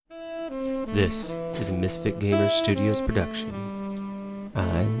This is a Misfit Gamers Studios production.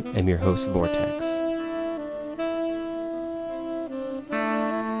 I am your host, Vortex.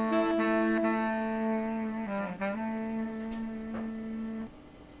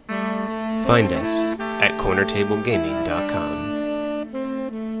 Find us at cornertablegaming.com.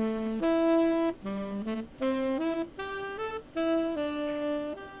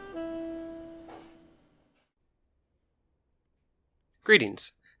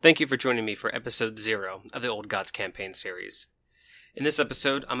 Greetings. Thank you for joining me for episode 0 of the Old Gods campaign series. In this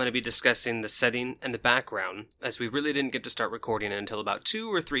episode, I'm going to be discussing the setting and the background, as we really didn't get to start recording until about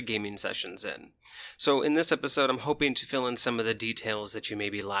 2 or 3 gaming sessions in. So in this episode, I'm hoping to fill in some of the details that you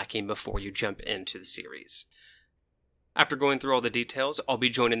may be lacking before you jump into the series. After going through all the details, I'll be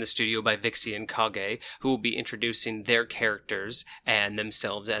joined in the studio by Vixie and Kage, who will be introducing their characters and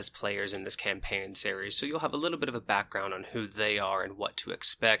themselves as players in this campaign series, so you'll have a little bit of a background on who they are and what to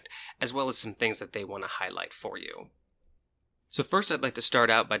expect, as well as some things that they want to highlight for you. So first, I'd like to start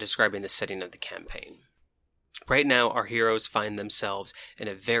out by describing the setting of the campaign. Right now, our heroes find themselves in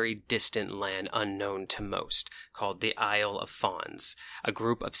a very distant land unknown to most, called the Isle of Fawns, a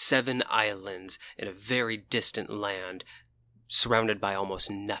group of 7 islands in a very distant land, surrounded by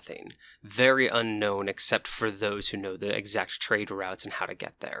almost nothing, very unknown except for those who know the exact trade routes and how to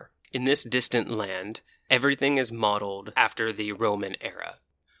get there. In this distant land, everything is modeled after the Roman era.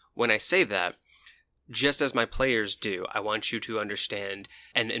 When I say that, just as my players do, I want you to understand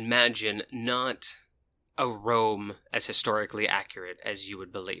and imagine not a Rome as historically accurate as you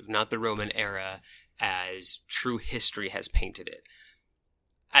would believe, not the Roman era as true history has painted it.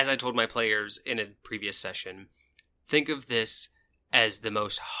 As I told my players in a previous session, think of this as the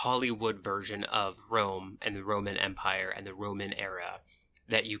most Hollywood version of Rome and the Roman Empire and the Roman era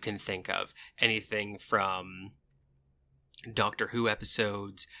that you can think of. Anything from Doctor Who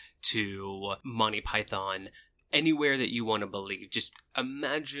episodes to Monty Python, anywhere that you want to believe. Just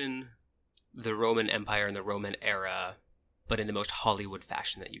imagine the Roman Empire and the Roman era, but in the most Hollywood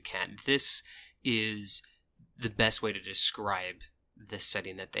fashion that you can. This is the best way to describe this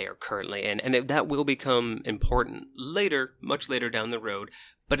setting that they are currently in, and that will become important later, much later down the road,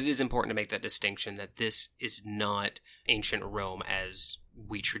 but it is important to make that distinction that this is not ancient Rome as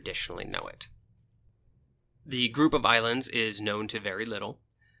we traditionally know it. The group of islands is known to very little.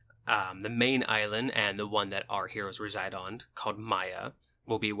 The main island, and the one that our heroes reside on, called Maya,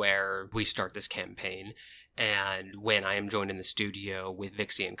 will be where we start this campaign, and when I am joined in the studio with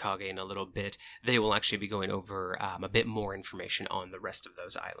Vixie and Kage in a little bit, they will actually be going over a bit more information on the rest of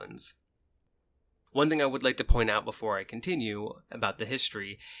those islands. One thing I would like to point out before I continue about the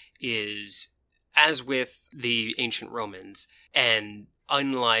history is, as with the ancient Romans, and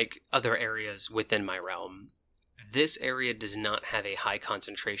unlike other areas within my realm, this area does not have a high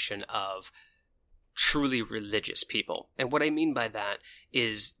concentration of truly religious people. And what I mean by that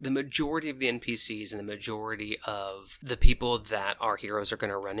is the majority of the NPCs and the majority of the people that our heroes are going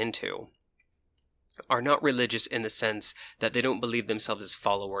to run into are not religious in the sense that they don't believe themselves as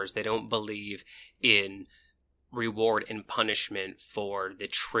followers. They don't believe in reward and punishment for the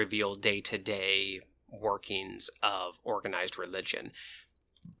trivial day-to-day workings of organized religion.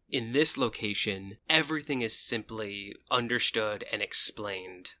 In this location, everything is simply understood and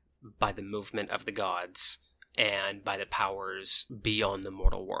explained by the movement of the gods and by the powers beyond the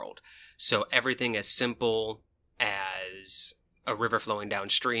mortal world. So everything as simple as a river flowing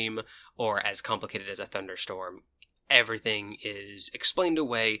downstream or as complicated as a thunderstorm, everything is explained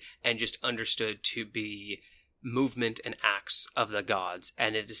away and just understood to be movement and acts of the gods,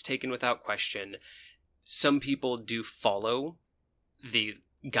 and it is taken without question. Some people do follow the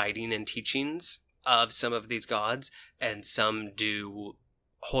guiding and teachings of some of these gods, and some do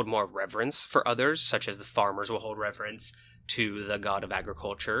hold more reverence for others, such as the farmers will hold reverence to the god of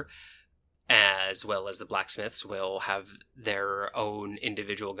agriculture, as well as the blacksmiths will have their own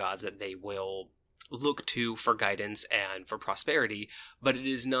individual gods that they will look to for guidance and for prosperity, but it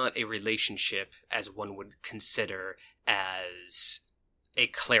is not a relationship as one would consider as a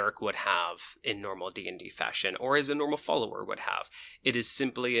cleric would have in normal D&D fashion, or as a normal follower would have. It is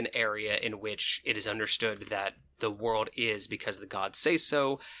simply an area in which it is understood that the world is because the gods say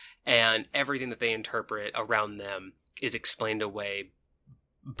so, and everything that they interpret around them is explained away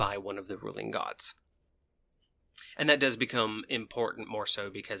by one of the ruling gods. And that does become important more so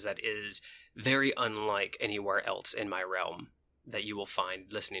because that is very unlike anywhere else in my realm that you will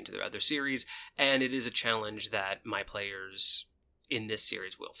find listening to the other series, and it is a challenge that my players in this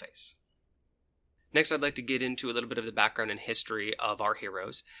series will face. Next, I'd like to get into a little bit of the background and history of our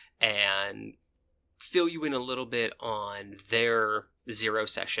heroes and fill you in a little bit on their zero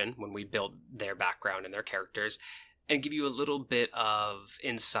session when we build their background and their characters, and give you a little bit of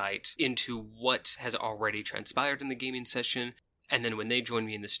insight into what has already transpired in the gaming session. And then when they join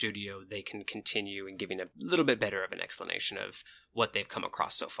me in the studio, they can continue in giving a little bit better of an explanation of what they've come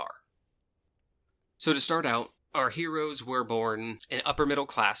across so far. So to start out, our heroes were born in upper middle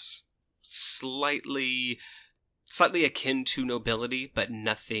class, slightly akin to nobility, but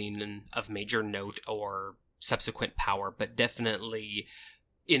nothing of major note or subsequent power, but definitely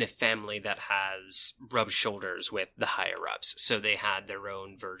in a family that has rubbed shoulders with the higher-ups. So they had their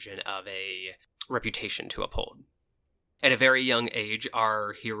own version of a reputation to uphold. At a very young age,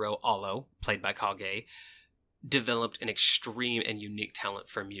 our hero, Allo, played by Kage, developed an extreme and unique talent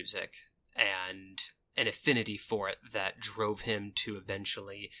for music and an affinity for it that drove him to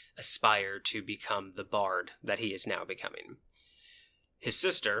eventually aspire to become the bard that he is now becoming. His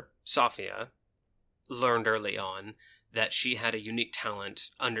sister, Sophia, learned early on that she had a unique talent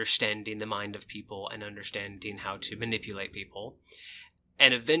understanding the mind of people and understanding how to manipulate people.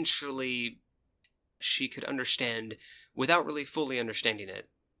 And eventually, she could understand, without really fully understanding it,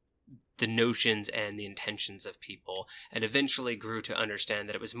 the notions and the intentions of people, and eventually grew to understand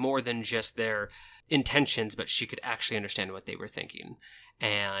that it was more than just their intentions, but she could actually understand what they were thinking.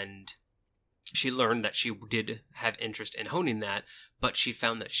 And she learned that she did have interest in honing that, but she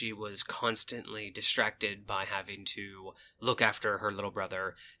found that she was constantly distracted by having to look after her little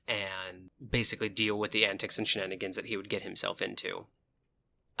brother and basically deal with the antics and shenanigans that he would get himself into.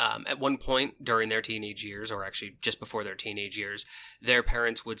 At one point during their teenage years, or actually just before their teenage years, their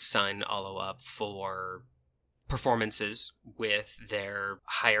parents would sign Allo up for performances with their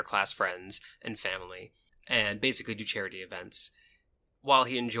higher class friends and family, and basically do charity events. While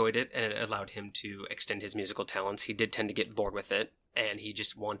he enjoyed it and it allowed him to extend his musical talents, he did tend to get bored with it, and he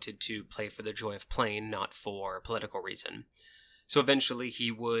just wanted to play for the joy of playing, not for a political reason. So eventually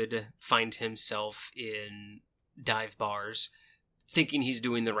he would find himself in dive bars, thinking he's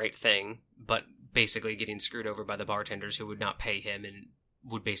doing the right thing, but basically getting screwed over by the bartenders who would not pay him and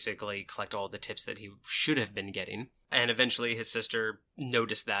would basically collect all the tips that he should have been getting. And eventually his sister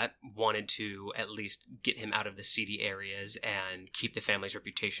noticed that, wanted to at least get him out of the seedy areas and keep the family's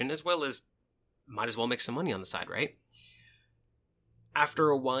reputation, as well as might as well make some money on the side, right? After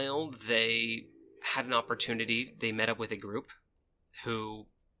a while, they had an opportunity. They met up with a group who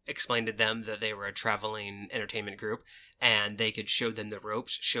explained to them that they were a traveling entertainment group and they could show them the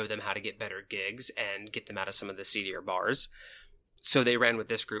ropes, show them how to get better gigs, and get them out of some of the seedier bars. So they ran with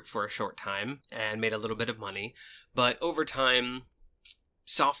this group for a short time and made a little bit of money. But over time,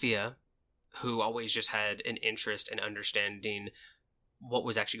 Sophia, who always just had an interest in understanding what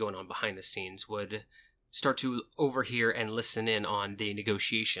was actually going on behind the scenes, would start to overhear and listen in on the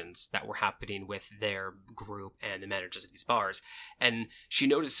negotiations that were happening with their group and the managers of these bars. And she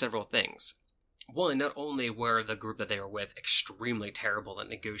noticed several things. One, not only were the group that they were with extremely terrible at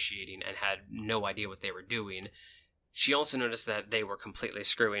negotiating and had no idea what they were doing, she also noticed that they were completely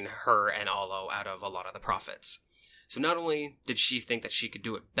screwing her and Allo out of a lot of the profits. So not only did she think that she could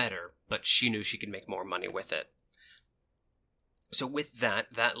do it better, but she knew she could make more money with it. So with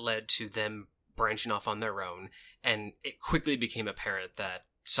that led to them branching off on their own, and it quickly became apparent that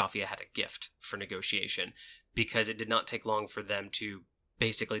Sophia had a gift for negotiation, because it did not take long for them to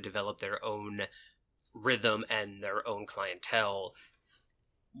basically develop their own rhythm and their own clientele,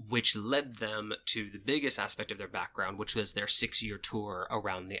 which led them to the biggest aspect of their background, which was their 6-year tour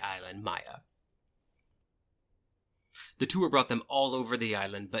around the island Maya. The tour brought them all over the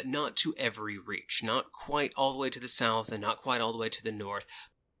island, but not to every reach, not quite all the way to the south and not quite all the way to the north.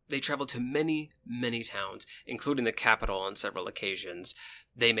 They traveled to many, many towns, including the capital on several occasions.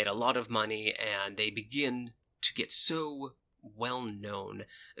 They made a lot of money, and they began to get so well known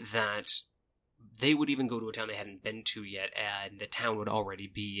that they would even go to a town they hadn't been to yet, and the town would already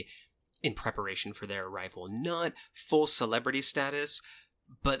be in preparation for their arrival. Not full celebrity status,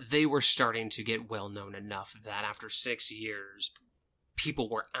 but they were starting to get well known enough that after 6 years, people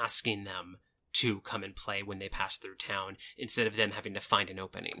were asking them to come and play when they passed through town, instead of them having to find an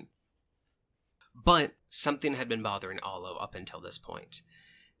opening. But something had been bothering Allo up until this point,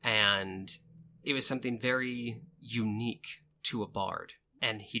 and it was something very unique to a bard,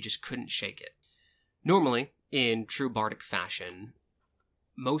 and he just couldn't shake it. Normally, in true bardic fashion,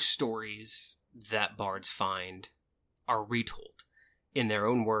 most stories that bards find are retold in their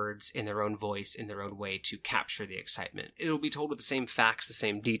own words, in their own voice, in their own way to capture the excitement. It'll be told with the same facts, the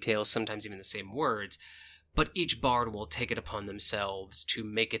same details, sometimes even the same words, but each bard will take it upon themselves to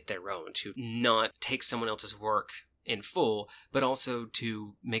make it their own, to not take someone else's work in full, but also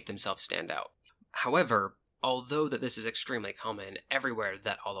to make themselves stand out. However, although that this is extremely common everywhere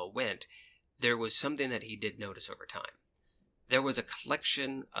that Olo went, there was something that he did notice over time. There was a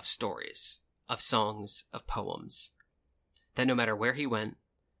collection of stories, of songs, of poems, that no matter where he went,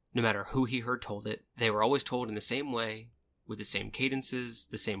 no matter who he heard told it, they were always told in the same way, with the same cadences,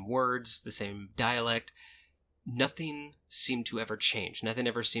 the same words, the same dialect. Nothing seemed to ever change. Nothing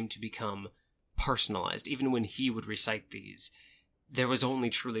ever seemed to become personalized. Even when he would recite these, there was only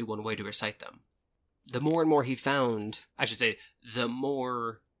truly one way to recite them. The more and more he found, the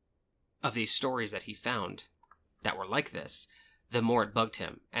more of these stories that he found that were like this, the more it bugged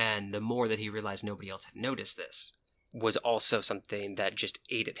him, and the more that he realized nobody else had noticed this, was also something that just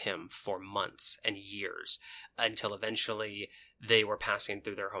ate at him for months and years, until eventually they were passing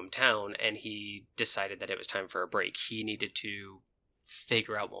through their hometown, and he decided that it was time for a break. He needed to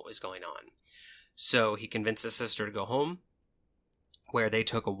figure out what was going on. So he convinced his sister to go home, where they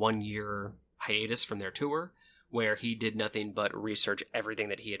took a 1-year hiatus from their tour, where he did nothing but research everything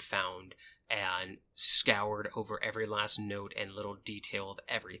that he had found and scoured over every last note and little detail of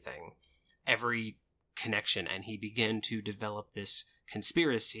everything, every connection, and he began to develop this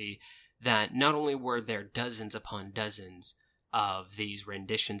conspiracy that not only were there dozens upon dozens of these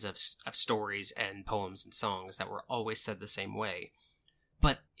renditions of stories and poems and songs that were always said the same way,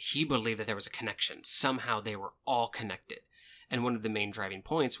 but he believed that there was a connection. Somehow they were all connected. And one of the main driving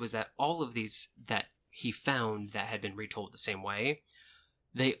points was that all of these that he found that had been retold the same way,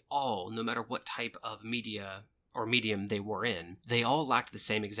 they all, no matter what type of media or medium they were in, they all lacked the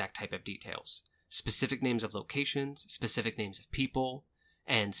same exact type of details. Specific names of locations, specific names of people,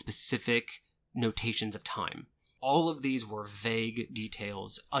 and specific notations of time. All of these were vague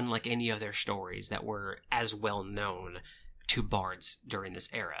details, unlike any other stories that were as well known to bards during this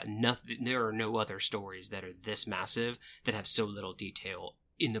era. There are no other stories that are this massive that have so little detail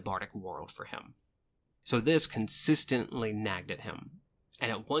in the bardic world for him. So this consistently nagged at him.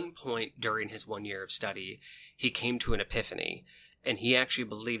 And at one point during his 1 year of study, he came to an epiphany, and he actually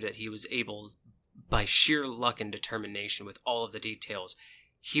believed that he was able, by sheer luck and determination with all of the details,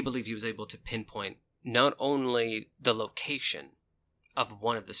 he believed he was able to pinpoint not only the location of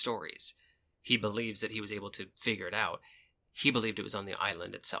one of the stories, he believes that he was able to figure it out. He believed it was on the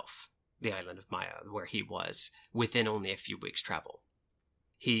island itself, the island of Maya, where he was, within only a few weeks' travel.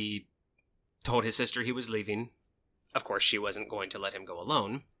 He told his sister he was leaving. Of course, she wasn't going to let him go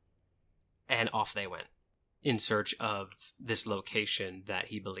alone, and off they went, in search of this location that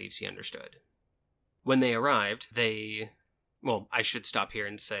he believes he understood. When they arrived, I should stop here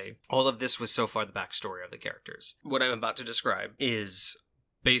and say, all of this was so far the backstory of the characters. What I'm about to describe is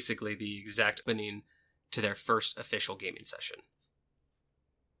basically the exact opening to their first official gaming session.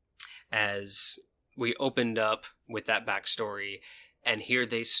 As we opened up with that backstory, and here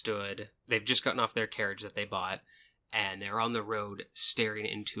they stood, they've just gotten off their carriage that they bought, and they're on the road staring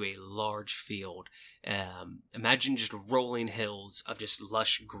into a large field. Imagine just rolling hills of just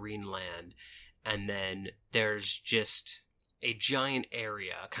lush green land, and then there's just a giant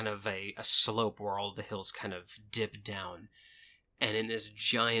area, kind of a slope where all the hills kind of dip down. And in this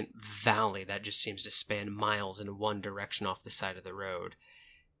giant valley that just seems to span miles in one direction off the side of the road,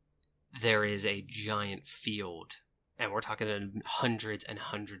 there is a giant field. And we're talking hundreds and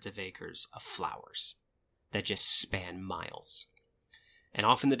hundreds of acres of flowers that just span miles. And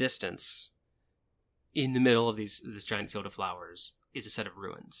off in the distance, in the middle of this giant field of flowers, is a set of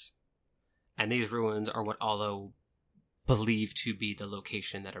ruins. And these ruins are what Olo believed to be the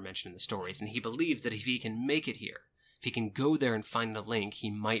location that are mentioned in the stories. And he believes that if he can make it here, if he can go there and find a link, he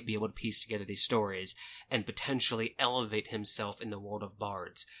might be able to piece together these stories and potentially elevate himself in the world of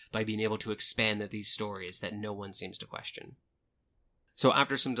bards by being able to expand these stories that no one seems to question. So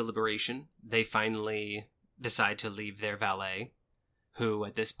after some deliberation, they finally decide to leave their valet, who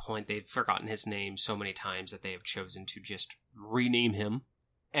at this point they've forgotten his name so many times that they have chosen to just rename him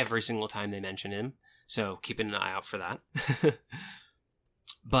every single time they mention him. So keeping an eye out for that.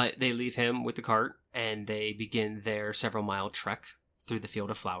 But they leave him with the cart, and they begin their several-mile trek through the field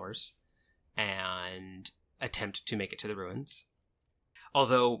of flowers and attempt to make it to the ruins.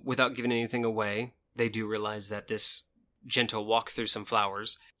 Although, without giving anything away, they do realize that this gentle walk through some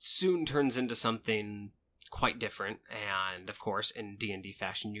flowers soon turns into something quite different. And, of course, in D&D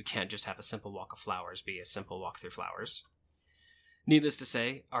fashion, you can't just have a simple walk of flowers be a simple walk through flowers. Needless to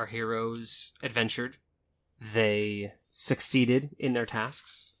say, our heroes adventured. They succeeded in their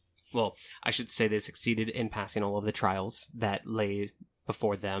tasks. Well, I should say they succeeded in passing all of the trials that lay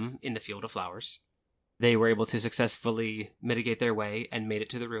before them in the field of flowers. They were able to successfully mitigate their way and made it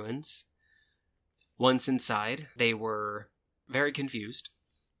to the ruins. Once inside, they were very confused.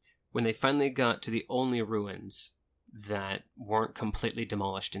 When they finally got to the only ruins that weren't completely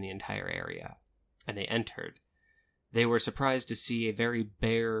demolished in the entire area, and they entered, they were surprised to see a very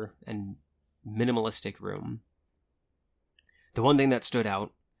bare and minimalistic room. The one thing that stood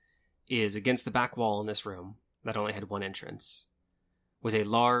out is against the back wall in this room, that only had one entrance, was a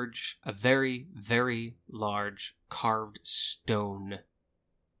very, very large carved stone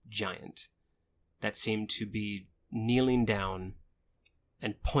giant that seemed to be kneeling down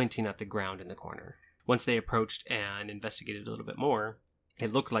and pointing at the ground in the corner. Once they approached and investigated a little bit more,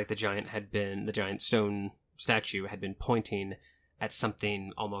 it looked like the giant stone statue had been pointing at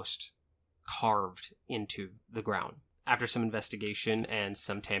something almost carved into the ground. After some investigation and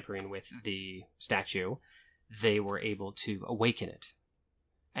some tampering with the statue, they were able to awaken it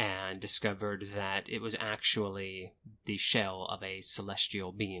and discovered that it was actually the shell of a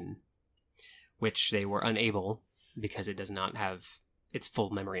celestial being, which they were unable, because it does not have its full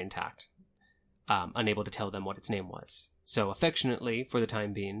memory intact, unable to tell them what its name was. So affectionately, for the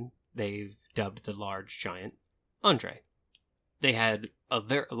time being, they've dubbed the large giant Andre. They had a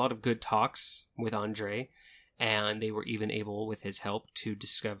lot of good talks with Andre, and they were even able, with his help, to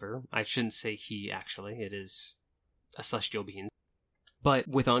discover, I shouldn't say he actually, it is a celestial being, but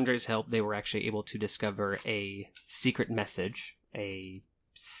with Andre's help, they were actually able to discover a secret message, a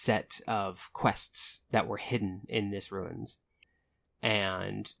set of quests that were hidden in this ruins.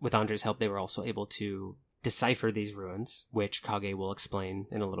 And with Andre's help, they were also able to decipher these ruins, which Kage will explain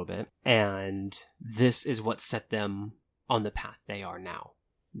in a little bit. And this is what set them on the path they are now.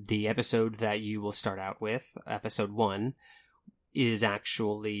 The episode that you will start out with, episode 1, is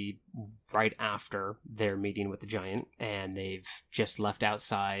actually right after their meeting with the giant, and they've just left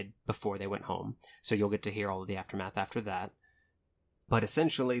outside before they went home. So you'll get to hear all of the aftermath after that. But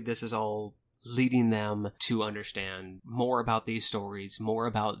essentially, this is all leading them to understand more about these stories, more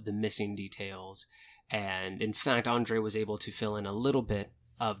about the missing details. And in fact, Andre was able to fill in a little bit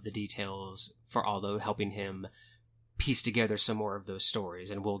of the details for Aldo, helping him piece together some more of those stories.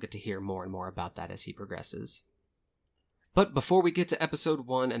 And we'll get to hear more and more about that as he progresses. But before we get to episode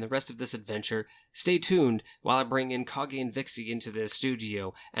 1 and the rest of this adventure, stay tuned while I bring in Kage and Vixie into the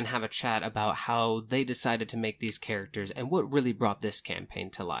studio and have a chat about how they decided to make these characters and what really brought this campaign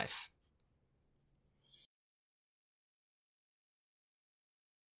to life.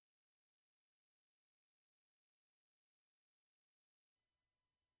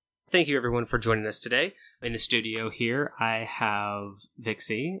 Thank you everyone for joining us today. In the studio here, I have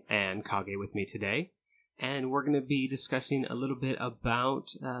Vixie and Kage with me today. And we're going to be discussing a little bit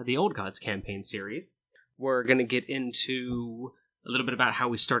about the Old Gods campaign series. We're going to get into a little bit about how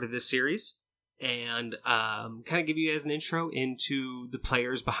we started this series, and kind of give you guys an intro into the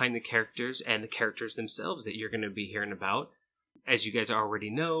players behind the characters and the characters themselves that you're going to be hearing about. As you guys already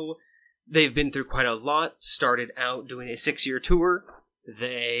know, they've been through quite a lot, started out doing a 6-year tour.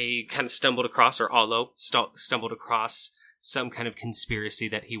 They kind of stumbled across, or Allo stumbled across, some kind of conspiracy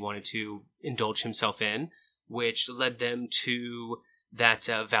that he wanted to indulge himself in, which led them to that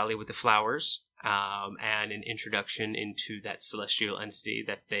valley with the flowers, and an introduction into that celestial entity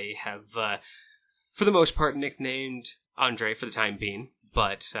that they have, for the most part, nicknamed Andre for the time being,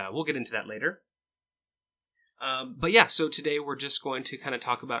 but we'll get into that later. But yeah, so today we're just going to kind of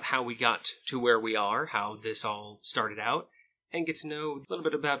talk about how we got to where we are, how this all started out, and get to know a little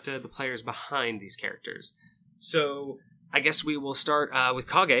bit about the players behind these characters. So I guess we will start with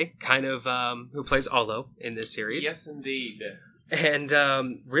Kage, kind of who plays Allo in this series. Yes, indeed. And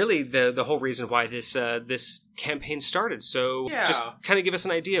really, the whole reason why this campaign started. So just kind of give us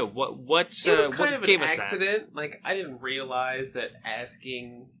an idea. What it was kind of gave an us accident. Like, I didn't realize that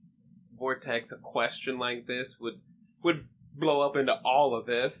asking Vortex a question like this would blow up into all of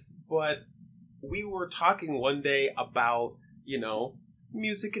this. But we were talking one day about,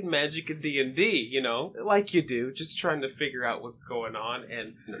 music and magic and D&D, like you do, just trying to figure out what's going on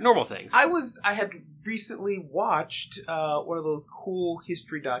and normal things. I had recently watched one of those cool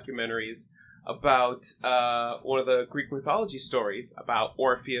history documentaries about one of the Greek mythology stories about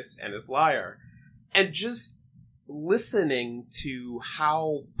Orpheus and his lyre, and just listening to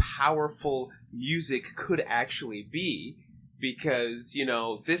how powerful music could actually be, because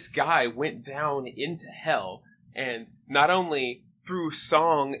this guy went down into hell and not only through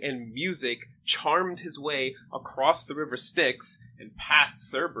song and music charmed his way across the river Styx and past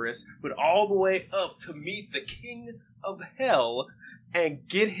Cerberus, went all the way up to meet the king of hell and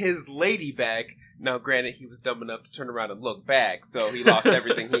get his lady back. Now, granted, he was dumb enough to turn around and look back, so he lost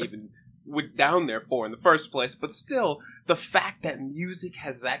everything he even went down there for in the first place. But still, the fact that music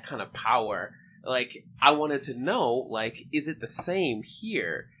has that kind of power, I wanted to know, is it the same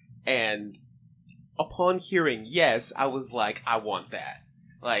here? And upon hearing yes, I was like, I want that.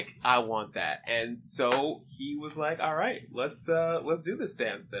 Like, I want that. And so he was like, all right, let's do this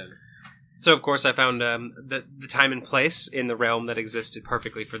dance then. So, of course, I found the time and place in the realm that existed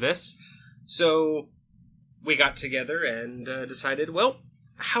perfectly for this. So we got together and decided, well,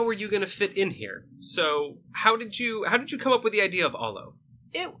 how are you going to fit in here? So how did you come up with the idea of Olo?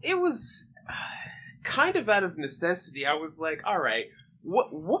 It was kind of out of necessity. I was like, all right,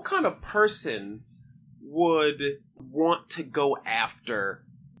 what kind of person would want to go after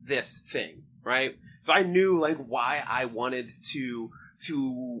this thing, right? So I knew like why I wanted to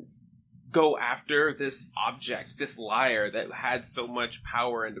go after this object, this lyre that had so much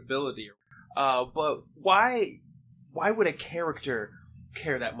power and ability. But why would a character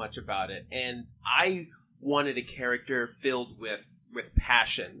care that much about it? And I wanted a character filled with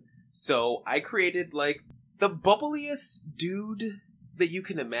passion. So I created like the bubbliest dude that you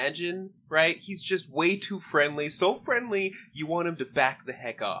can imagine, right? He's just way too friendly. So friendly, you want him to back the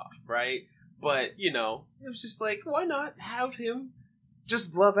heck off, right? But, you know, it was just like, why not have him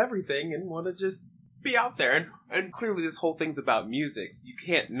just love everything and want to just be out there? And clearly this whole thing's about music, so you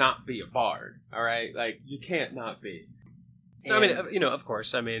can't not be a bard, all right? Like, you can't not be. And, I mean, you know, of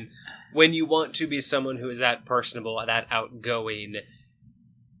course, I mean, when you want to be someone who is that personable, that outgoing,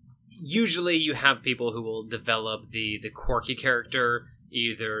 usually you have people who will develop the quirky character,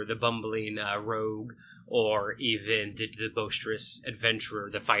 either the bumbling rogue, or even the boisterous adventurer,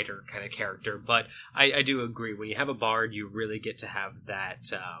 the fighter kind of character. But I do agree, when you have a bard, you really get to have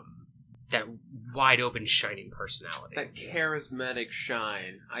that that wide open, shining personality. That charismatic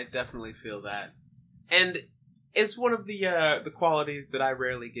shine. I definitely feel that. And it's one of the qualities that I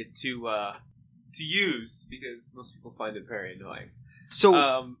rarely get to use, because most people find it very annoying. So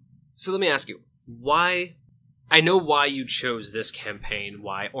let me ask you, why? I know why you chose this campaign.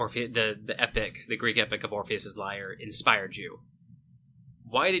 Why the Greek epic of Orpheus's Lyre inspired you.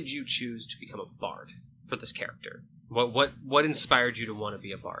 Why did you choose to become a bard for this character? What inspired you to want to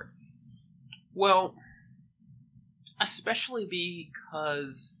be a bard? Well, especially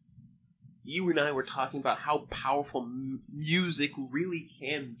because you and I were talking about how powerful music really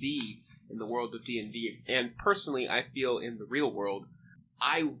can be in the world of D&D, and personally, I feel in the real world,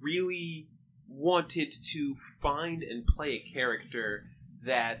 I really wanted to find and play a character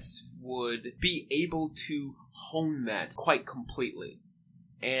that would be able to hone that quite completely.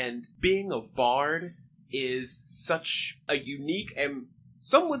 And being a bard is such a unique and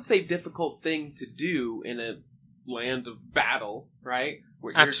some would say difficult thing to do in a land of battle, right?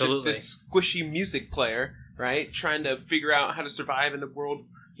 Where you're Absolutely. just this squishy music player, right? Trying to figure out how to survive in a world,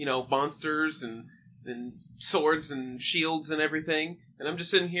 you know, monsters and swords and shields and everything. And I'm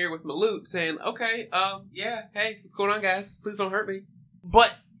just sitting here with my lute saying, okay, yeah, hey, what's going on, guys? Please don't hurt me.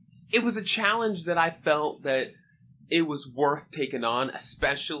 But it was a challenge that I felt that it was worth taking on,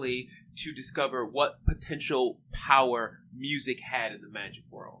 especially to discover what potential power music had in the magic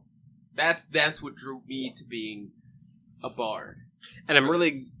world. That's what drew me to being a bard. And I'm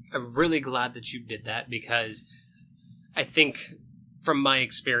really glad that you did that, because I think from my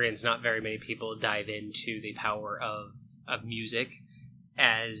experience, not very many people dive into the power of music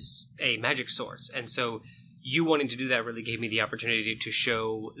as a magic source. And so you wanting to do that really gave me the opportunity to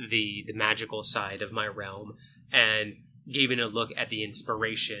show the magical side of my realm, and gave it a look at the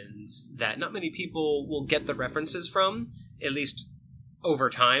inspirations that not many people will get the references from, at least over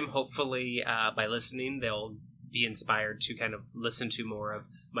time. Hopefully, by listening, they'll be inspired to kind of listen to more of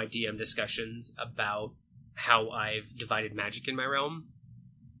my DM discussions about how I've divided magic in my realm.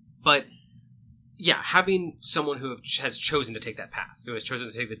 But yeah, having someone who has chosen to take that path, who has chosen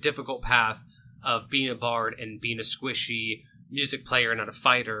to take the difficult path of being a bard and being a squishy music player and not a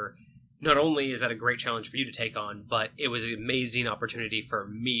fighter, not only is that a great challenge for you to take on, but it was an amazing opportunity for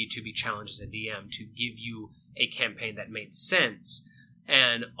me to be challenged as a DM to give you a campaign that made sense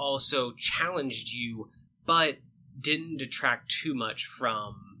and also challenged you, but didn't detract too much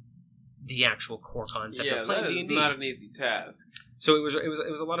from the actual core concept of playing D&D. Yeah, that is not an easy task. So it was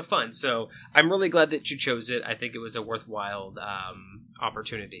a lot of fun. So I'm really glad that you chose it. I think it was a worthwhile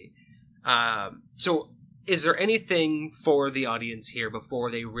opportunity. So is there anything for the audience here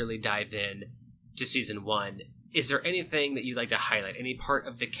before they really dive in to season 1? Is there anything that you'd like to highlight? Any part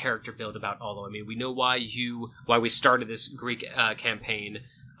of the character build about Olo? I mean, we know why we started this Greek campaign,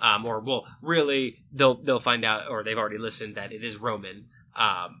 really they'll find out, or they've already listened, that it is Roman,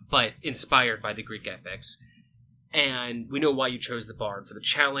 but inspired by the Greek epics. And we know why you chose the bard for the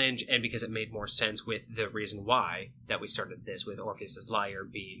challenge, and because it made more sense with the reason why that we started this, with Orpheus's Lyre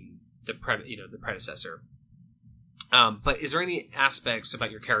being the predecessor. But is there any aspects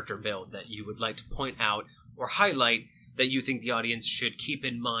about your character build that you would like to point out or highlight that you think the audience should keep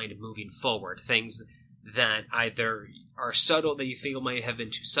in mind moving forward? Things that either are subtle, that you feel may have been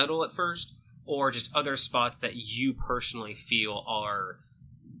too subtle at first, or just other spots that you personally feel are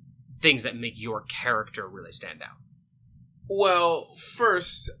things that make your character really stand out? Well,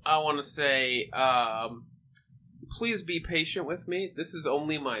 first, I want to say, please be patient with me. This is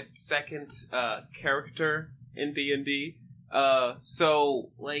only my second character in D&D.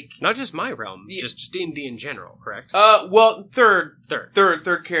 So, like... Not just my realm, just D&D in general, correct? Well, third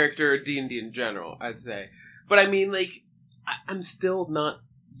character D&D in general, I'd say. But I mean, like, I'm still not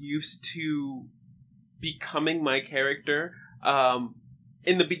used to becoming my character.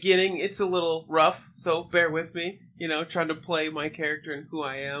 In the beginning, it's a little rough, so bear with me, trying to play my character and who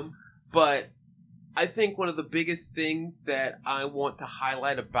I am. But I think one of the biggest things that I want to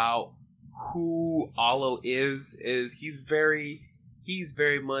highlight about who Alo is he's very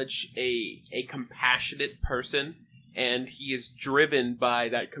much a compassionate person, and he is driven by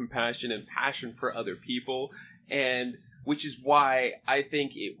that compassion and passion for other people, and which is why I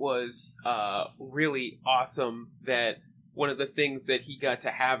think it was really awesome that one of the things that he got to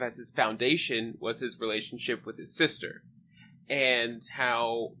have as his foundation was his relationship with his sister, and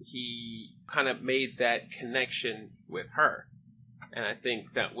how he kind of made that connection with her. And I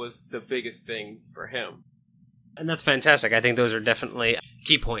think that was the biggest thing for him. And that's fantastic. I think those are definitely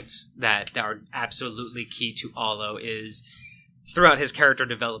key points that are absolutely key to Alo. Is throughout his character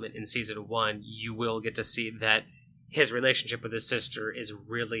development in Season 1, you will get to see that his relationship with his sister is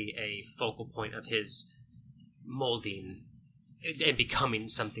really a focal point of his molding and becoming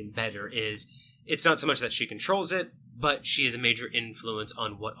something better. It's not so much that she controls it, but she is a major influence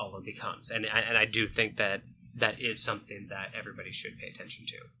on what Alo becomes. And I do think that is something that everybody should pay attention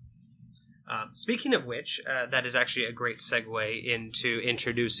to. Speaking of which, that is actually a great segue into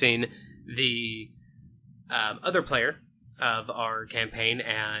introducing the other player of our campaign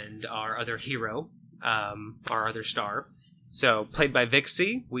and our other hero, our other star. So, played by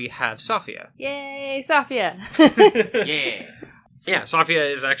Vixie, we have Safia. Yay, Safia! Yeah. Yeah, Safia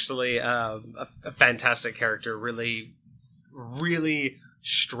is actually a fantastic character. Really, really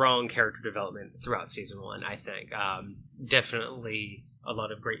strong character development throughout Season 1, I think. Definitely a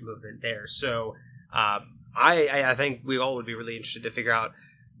lot of great movement there. So I think we all would be really interested to figure out,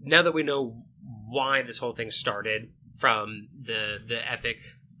 now that we know why this whole thing started from the epic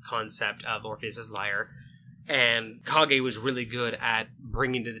concept of Orpheus' lyre, and Kage was really good at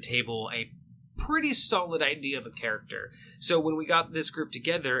bringing to the table a pretty solid idea of a character. So when we got this group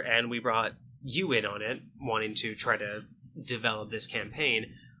together and we brought you in on it, wanting to try to develop this campaign,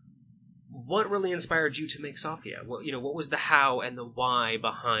 what really inspired you to make Safia? What was the how and the why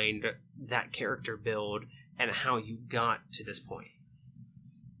behind that character build and how you got to this point?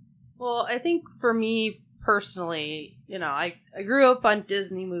 Well, I think for me personally, I grew up on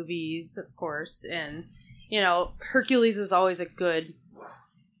Disney movies, of course, and Hercules was always a good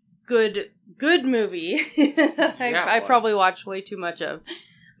movie. I probably watched way too much of,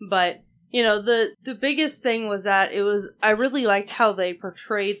 but the biggest thing was that I really liked how they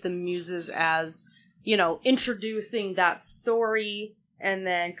portrayed the muses as, introducing that story and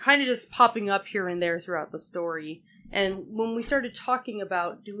then kind of just popping up here and there throughout the story. And when we started talking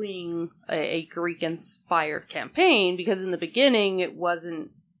about doing a Greek-inspired campaign, because in the beginning it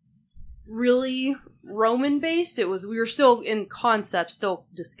wasn't really Roman-based, we were still in concept, still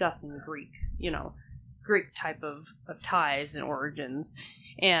discussing Greek type of ties and origins.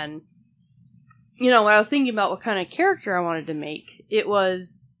 And when I was thinking about what kind of character I wanted to make, it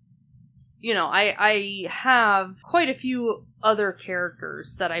was, I have quite a few other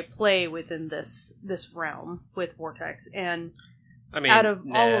characters that I play within this realm with Vortex, and out of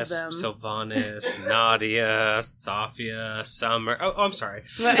Ness, all of them, Sylvanas, Nadia, Safia, Summer. Oh, I'm sorry.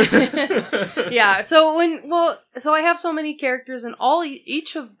 Yeah. So I have so many characters, and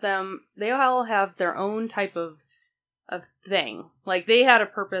each of them, they all have their own type of thing. Like, they had a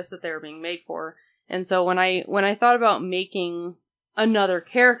purpose that they were being made for. And so when I thought about making another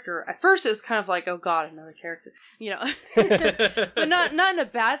character, at first it was kind of like, oh god, another character, but not in a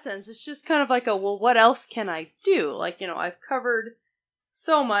bad sense. It's just kind of like what else can I do? Like, I've covered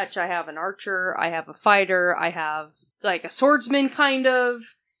so much. I have an archer, I have a fighter, I have like a swordsman kind of,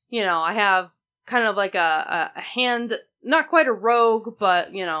 I have kind of like a hand, not quite a rogue,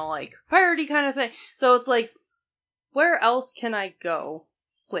 but like piratey kind of thing. So it's like, where else can I go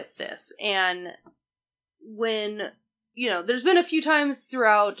with this? And when, there's been a few times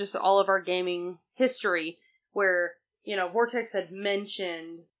throughout just all of our gaming history where, Vortex had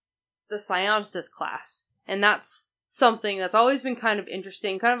mentioned the Psionicist class. And that's something that's always been kind of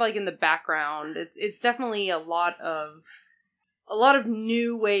interesting, kind of like in the background. It's definitely a lot of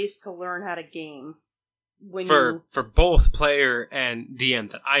new ways to learn how to game. For both player and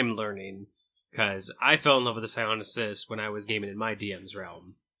DM that I'm learning, because I fell in love with the Psionicist when I was gaming in my DM's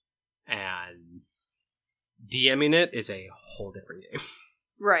realm, and DMing it is a whole different game.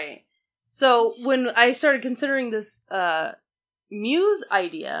 Right. So when I started considering this muse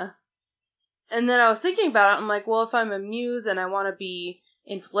idea, and then I was thinking about it, I'm like, well, if I'm a muse and I want to be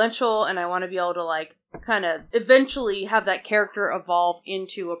influential and I want to be able to, like, kind of eventually have that character evolve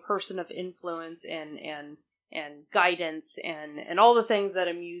into a person of influence and guidance and all the things that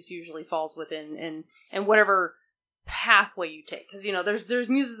a muse usually falls within and whatever pathway you take. Because, you know, there's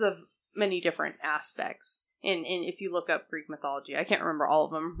muses of many different aspects. And if you look up Greek mythology, I can't remember all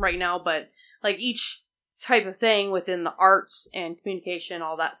of them right now, but like each type of thing within the arts and communication,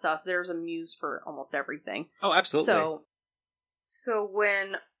 all that stuff, there's a muse for almost everything. Oh, absolutely. So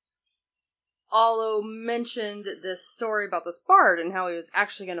when Alo mentioned this story about this bard and how he was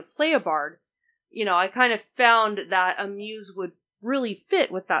actually going to play a bard, you know, I kind of found that a muse would really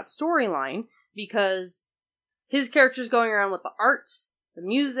fit with that storyline because his character's going around with the arts, the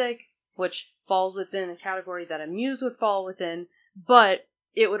music, which falls within a category that a muse would fall within, but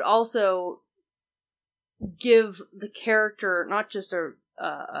it would also give the character not just a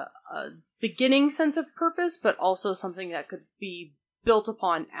beginning sense of purpose, but also something that could be built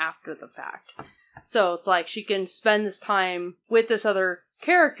upon after the fact. So it's like she can spend this time with this other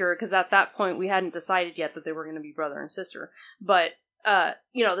character, because at that point we hadn't decided yet that they were going to be brother and sister. But,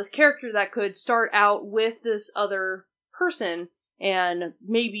 you know, this character that could start out with this other person and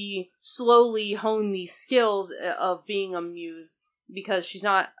maybe slowly hone these skills of being a muse, because she's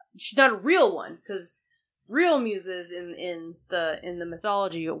not a real one, because real muses in the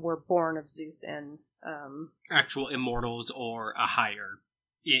mythology were born of Zeus and actual immortals or a higher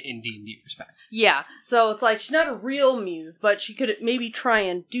in D&D respect. Yeah, so it's like she's not a real muse, but she could maybe try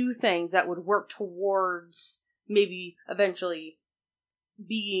and do things that would work towards maybe eventually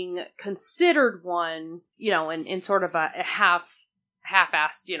being considered one, you know, in sort of a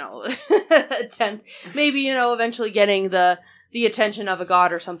half-assed, you know, attempt. Maybe, you know, eventually getting the attention of a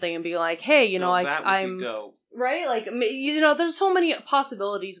god or something and be like, hey, you know, I'm be dope. Right? Like, you know, there's so many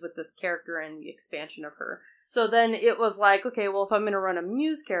possibilities with this character and the expansion of her. So then it was like, okay, well, if I'm going to run a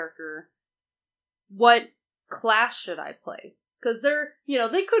muse character, what class should I play? Because they're, you know,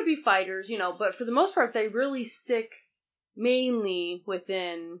 they could be fighters, you know, but for the most part, they really stick mainly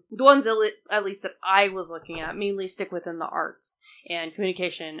within, the ones at least that I was looking at, mainly stick within the arts and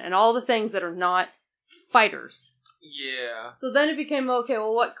communication and all the things that are not fighters. Yeah. So then it became, okay,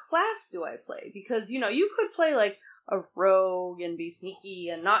 well, what class do I play? Because, you know, you could play, like, a rogue and be sneaky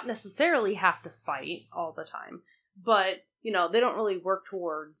and not necessarily have to fight all the time. But, you know, they don't really work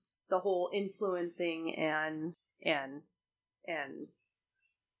towards the whole influencing and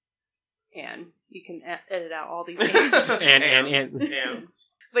you can edit out all these things. and.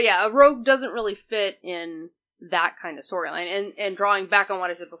 But yeah, a rogue doesn't really fit in that kind of storyline. And drawing back on what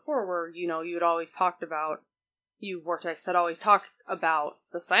I said before, where, you know, you had always talked about, you, Vortex, had always talked about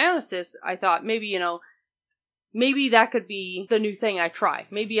the Psionicist, I thought maybe, you know, maybe that could be the new thing I try.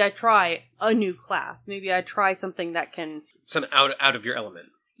 Maybe I try a new class. Maybe I try something that can... Something out of your element.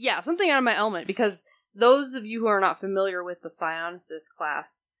 Yeah, something out of my element, because those of you who are not familiar with the Psionicist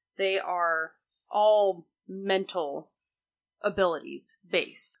class, they are all mental abilities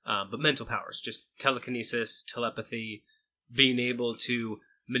based. But mental powers, just telekinesis, telepathy, being able to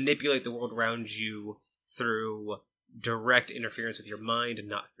manipulate the world around you through direct interference with your mind and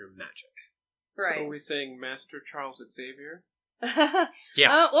not through magic. Right. So are we saying Master Charles Xavier?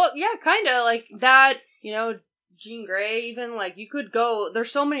 Yeah. Well, yeah, kind of like that, you know, Jean Grey even, like, you could go,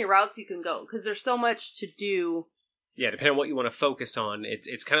 there's so many routes you can go, because there's so much to do. Yeah, depending on what you want to focus on,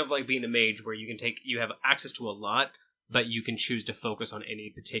 it's kind of like being a mage where you have access to a lot, but you can choose to focus on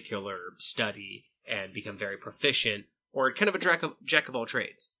any particular study and become very proficient, or kind of a jack of all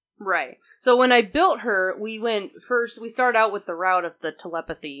trades. Right. So when I built her, we started out with the route of the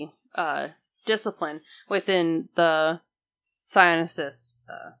telepathy discipline within the Psionicist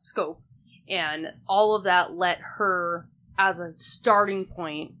scope. And all of that let her, as a starting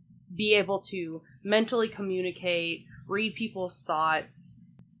point, be able to mentally communicate, read people's thoughts.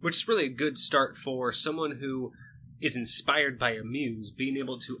 Which is really a good start for someone who is inspired by a muse. Being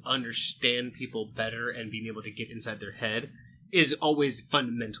able to understand people better and being able to get inside their head is always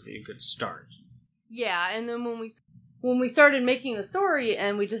fundamentally a good start. Yeah, and then when we started making the story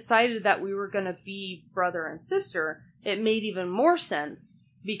and we decided that we were going to be brother and sister, it made even more sense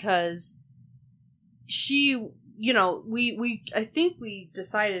because she I think we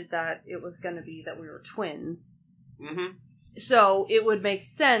decided that it was going to be that we were twins. Mm-hmm. So it would make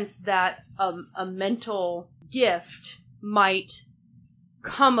sense that a mental gift might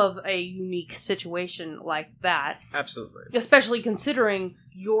come of a unique situation like that. Absolutely. Especially considering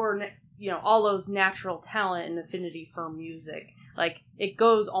your, all those natural talent and affinity for music. Like, it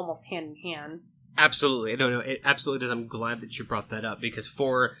goes almost hand in hand. Absolutely. No, it absolutely does. I'm glad that you brought that up, because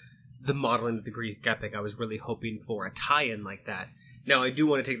for the modeling of the Greek epic, I was really hoping for a tie-in like that. Now, I do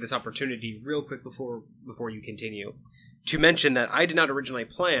want to take this opportunity real quick before you continue to mention that I did not originally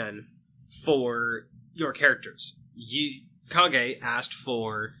plan for your characters. Kage asked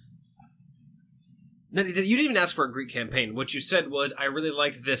for... No, you didn't even ask for a Greek campaign. What you said was, I really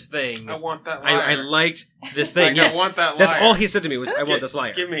liked this thing. I want that liar. I liked this thing. Yes. I want that liar. That's all he said to me was, I want this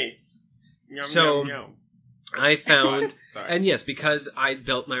liar. Give me. Yum, so, yum, yum. I found... and yes, because I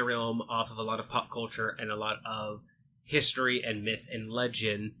built my realm off of a lot of pop culture and a lot of history and myth and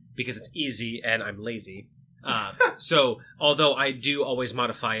legend, because it's easy and I'm lazy. So, although I do always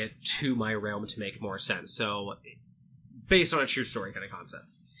modify it to my realm to make more sense. So, based on a true story kind of concept.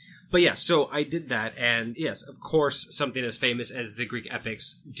 But yes, so I did that, and yes, of course, something as famous as the Greek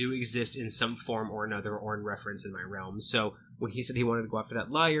epics do exist in some form or another, or in reference in my realm. So, when he said he wanted to go after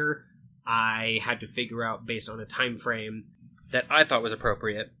that liar, I had to figure out, based on a time frame that I thought was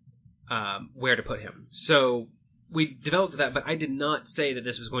appropriate, where to put him. So, we developed that, but I did not say that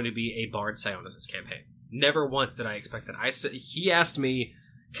this was going to be a Bard Psionicist campaign. Never once did I expect that. He asked me,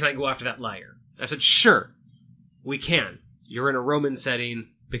 can I go after that liar? I said, sure, we can. You're in a Roman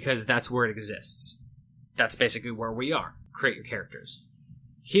setting, because that's where it exists. That's basically where we are. Create your characters.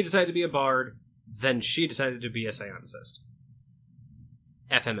 He decided to be a bard, then she decided to be a psionicist.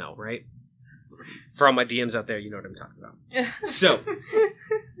 FML, right? For all my DMs out there, you know what I'm talking about. So,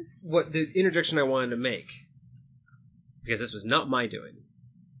 what the interjection I wanted to make, because this was not my doing,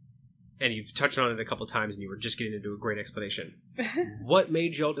 and you've touched on it a couple times, and you were just getting into a great explanation. What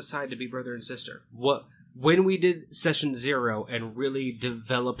made y'all decide to be brother and sister? When we did Session 0 and really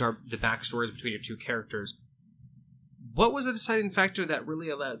developed the backstories between your two characters, what was the deciding factor that really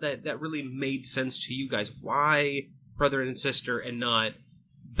that really made sense to you guys? Why brother and sister and not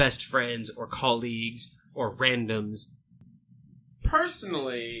best friends or colleagues or randoms?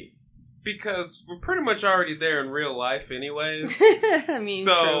 Personally, because we're pretty much already there in real life anyways. I mean,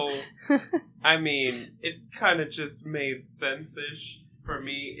 I mean, it kind of just made sense-ish for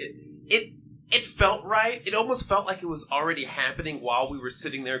me. It felt right. It almost felt like it was already happening while we were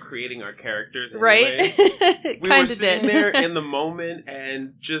sitting there creating our characters. Anyways. Right? We were sitting there in the moment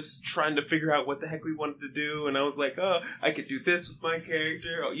and just trying to figure out what the heck we wanted to do. And I was like, oh, I could do this with my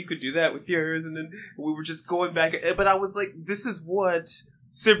character. Oh, you could do that with yours. And then we were just going back. But I was like, this is what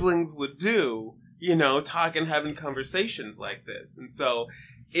siblings would do, talk and having conversations like this. And so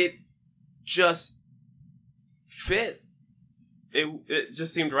it just fit. It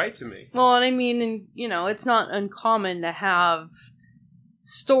just seemed right to me. Well, and I mean, it's not uncommon to have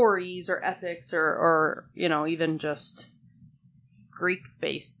stories or epics or even just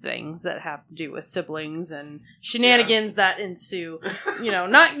Greek-based things that have to do with siblings and shenanigans that ensue.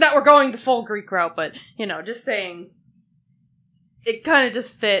 Not that we're going the full Greek route, but, just saying it kind of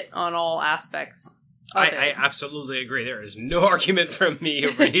just fit on all aspects. I absolutely agree. There is no argument from me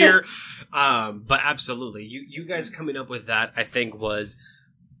over here. But absolutely. You guys coming up with that, I think, was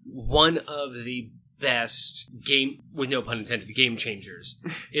one of the best game, with no pun intended, game changers.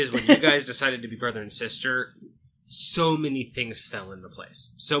 Is when you guys decided to be brother and sister, so many things fell into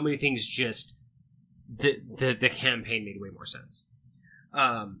place. So many things just... The campaign made way more sense.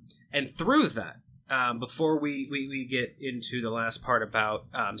 And through that, before we get into the last part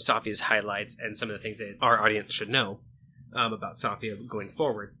about Safia's highlights and some of the things that our audience should know about Safia going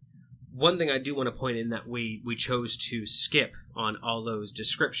forward, one thing I do want to point in that we chose to skip on Allo's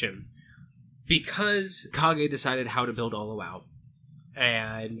description, because Kage decided how to build Allo out,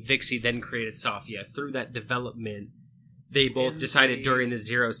 and Vixie then created Safia. Through that development, they both decided during the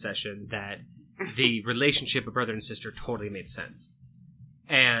 0 session that the relationship of brother and sister totally made sense.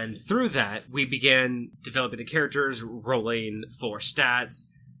 And through that, we began developing the characters, rolling for stats,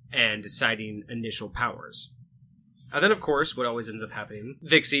 and deciding initial powers. And then, of course, what always ends up happening,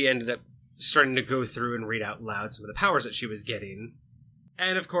 Vixie ended up starting to go through and read out loud some of the powers that she was getting.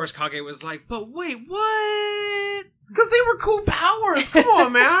 And, of course, Kage was like, but wait, what? Because they were cool powers. Come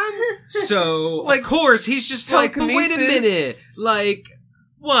on, man. So, of course, he's just like, but wait a minute. Like,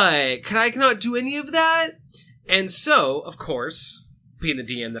 what? Can I not do any of that? And so, of course... being the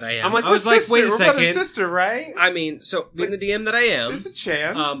DM that I am, I was like, wait a second. We're brother sister, right? I mean, so being the DM that I am, there's a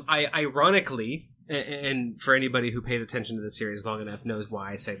chance. I ironically and for anybody who pays attention to the series long enough knows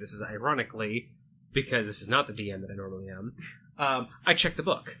why I say this is ironically, because this is not the DM that I normally am. I checked the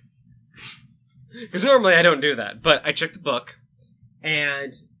book. Because normally I don't do that, but I checked the book,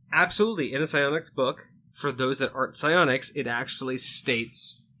 and absolutely, in the psionics book, for those that aren't psionics, it actually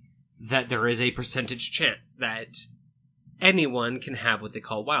states that there is a percentage chance that anyone can have what they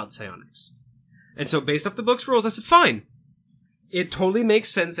call wild psionics. And so based off the book's rules, I said, fine. It totally makes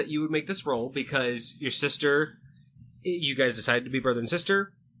sense that you would make this roll, because your sister, you guys decided to be brother and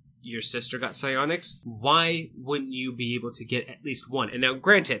sister, your sister got psionics, why wouldn't you be able to get at least one? And now,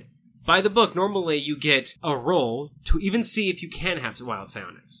 granted, by the book, normally you get a roll to even see if you can have wild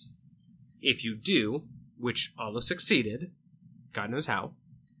psionics. If you do, which Allo succeeded, God knows how,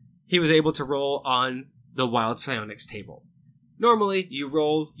 he was able to roll on the wild psionics table. Normally, you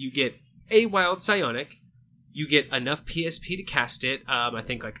roll, you get a wild psionic, you get enough PSP to cast it, I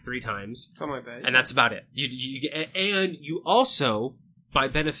think like 3 times. Something like that. And that's about it. And you also, by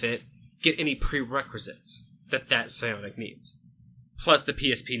benefit, get any prerequisites that psionic needs. Plus the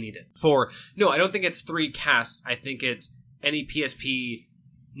PSP needed. I don't think it's 3 casts. I think it's any PSP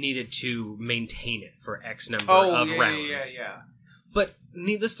needed to maintain it for X number of rounds. Yeah. But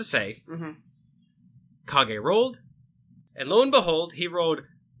needless to say, Kage rolled, and lo and behold, he rolled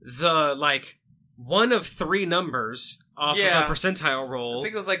the, one of 3 numbers off of a percentile roll. I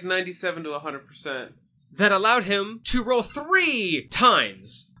think it was like 97 to 100%. That allowed him to roll 3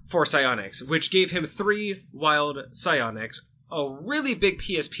 times for psionics, which gave him 3 wild psionics, a really big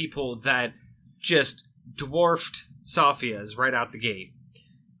PSP pool that just dwarfed Sophia's right out the gate.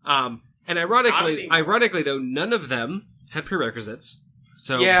 And ironically though, none of them had prerequisites,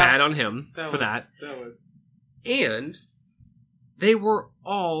 so bad on him for that. And they were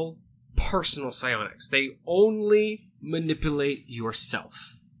all personal psionics. They only manipulate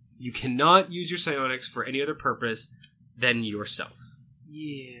yourself. You cannot use your psionics for any other purpose than yourself.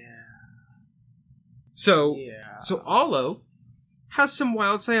 Yeah. So Allo has some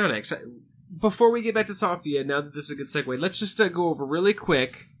wild psionics. Before we get back to Sophia, now that this is a good segue, let's just go over really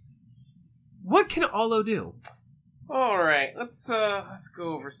quick. What can Allo do? Alright, let's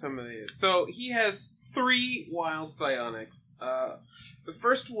go over some of these. So, he has 3 wild psionics. The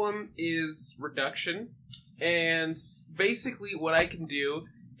first one is reduction, and basically what I can do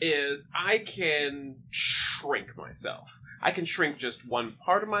is I can shrink myself. I can shrink just one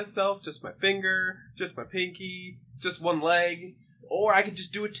part of myself, just my finger, just my pinky, just one leg, or I can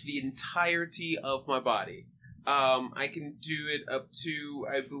just do it to the entirety of my body. I can do it up to,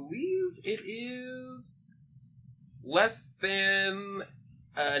 I believe it is less than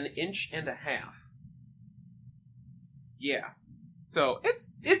 1.5 inches. Yeah. So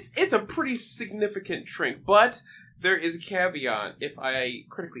it's a pretty significant shrink, but there is a caveat. If I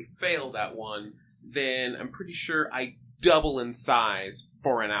critically fail that one, then I'm pretty sure I double in size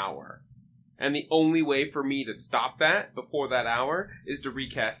for an hour. And the only way for me to stop that before that hour is to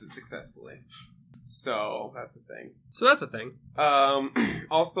recast it successfully. So that's the thing.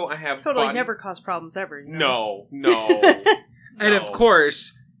 Also, I have totally never cause problems ever. You know? No. And of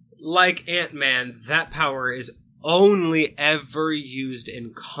course, like Ant-Man, that power is only ever used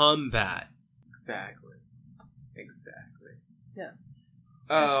in combat. Exactly. Yeah.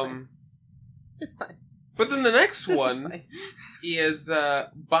 It's fine. But then the next one is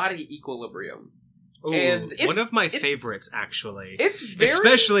body equilibrium. Ooh, and one of my favorites, actually. It's very...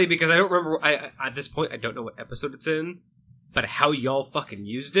 Especially because I don't remember... at this point, I don't know what episode it's in, but how y'all fucking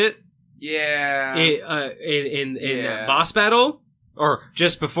used it. Yeah. In boss battle, or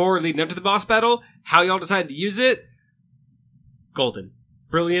just before leading up to the boss battle, how y'all decided to use it, golden.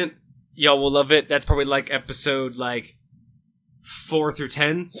 Brilliant. Y'all will love it. That's probably episode 4 through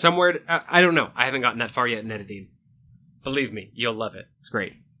 10. Somewhere, I don't know. I haven't gotten that far yet in editing. Believe me, you'll love it. It's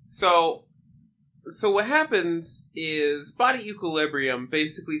great. So what happens is body equilibrium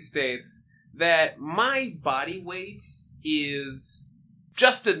basically states that my body weight is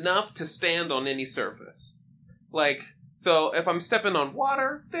just enough to stand on any surface. So if I'm stepping on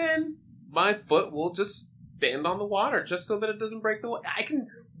water, then my foot will just stand on the water just so that it doesn't break the water. I can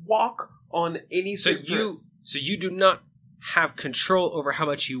walk on any surface. So you do not have control over how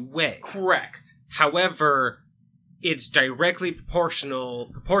much you weigh. Correct. However, it's directly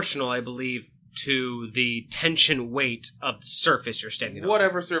proportional, I believe, to the tension weight of the surface you're standing on.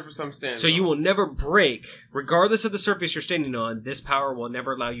 Whatever surface I'm standing on. So you will never break, regardless of the surface you're standing on, this power will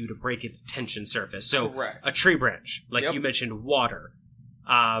never allow you to break its tension surface. So correct. A tree branch, you mentioned, water.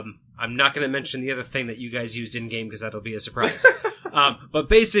 I'm not going to mention the other thing that you guys used in-game because that'll be a surprise. But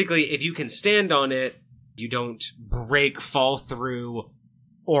basically, if you can stand on it, you don't break, fall through,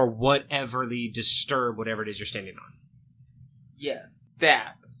 or whateverly disturb whatever it is you're standing on. Yes,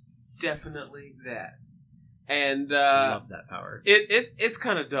 that. Definitely that. And I love that power. It's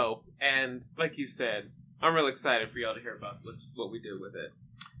kind of dope, and like you said, I'm real excited for y'all to hear about what we do with it.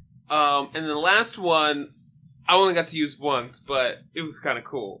 And then the last one, I only got to use once, but it was kind of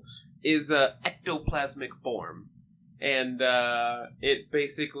cool, is ectoplasmic form. And it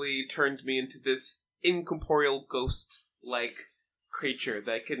basically turns me into this incorporeal ghost-like creature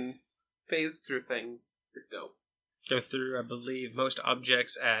that can phase through things. It's dope. Go through, I believe, most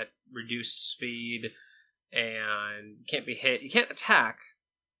objects at reduced speed, and can't be hit. You can't attack.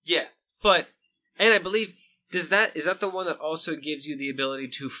 Yes. And I believe, is that the one that also gives you the ability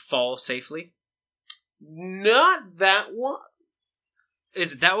to fall safely? Not that one.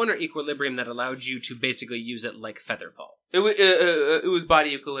 Is it that one or Equilibrium that allowed you to basically use it like Featherfall? It was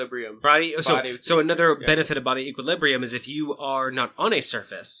Body Equilibrium. So another benefit of Body Equilibrium is if you are not on a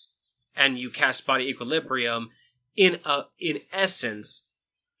surface and you cast Body Equilibrium, in essence,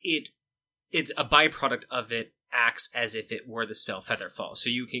 it's a byproduct of it acts as if it were the spell Featherfall. So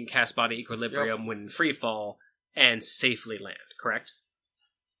you can cast Body Equilibrium when in free fall and safely land, correct?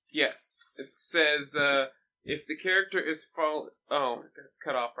 Yes. It says if the character is fall. Oh, it's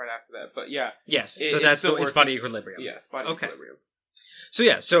cut off right after that. But yeah. Yes. So it's Body Equilibrium. Yes, Body Equilibrium. So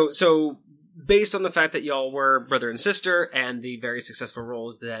yeah. So based on the fact that y'all were brother and sister and the very successful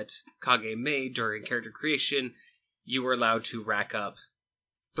roles that Kage made during character creation, you were allowed to rack up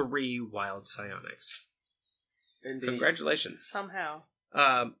 3 wild psionics. Indeed. Congratulations. Somehow.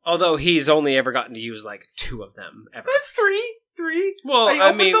 Although he's only ever gotten to use like 2 of them ever. That's 3. Well,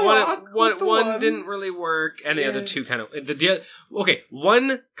 I mean, one didn't really work, and the other 2 kind of. Okay,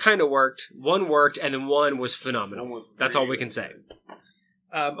 one kind of worked, one worked, and then one was phenomenal. That's all we can say.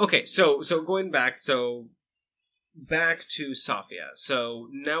 Okay, so going back, back to Sophia. So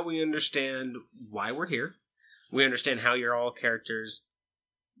now we understand why we're here. We understand how your all characters,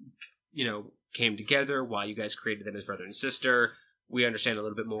 came together, why you guys created them as brother and sister. We understand a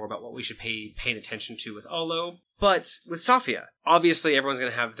little bit more about what we should paying attention to with Olo. But with Sophia, obviously everyone's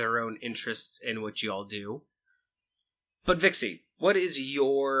going to have their own interests in what you all do. But Vixie, what is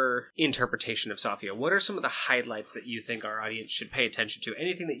your interpretation of Sophia? What are some of the highlights that you think our audience should pay attention to?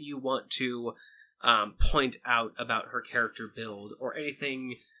 Anything that you want to point out about her character build, or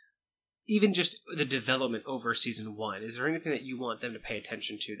anything, even just the development over Season 1? Is there anything that you want them to pay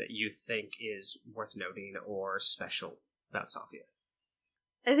attention to that you think is worth noting or special about Sophia?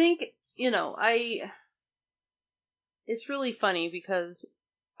 I think, it's really funny because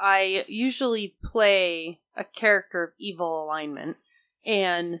I usually play a character of evil alignment,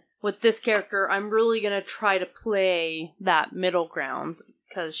 and with this character, I'm really going to try to play that middle ground,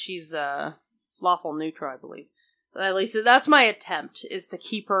 because she's lawful neutral, I believe. At least that's my attempt, is to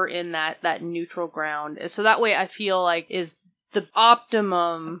keep her in that neutral ground. So that way I feel like is the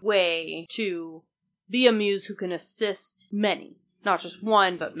optimum way to be a muse who can assist many. Not just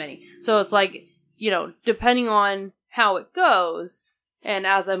one, but many. So it's like, depending on how it goes, and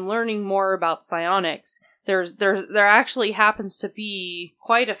as I'm learning more about psionics, there actually happens to be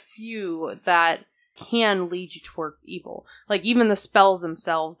quite a few that can lead you toward evil. Like even the spells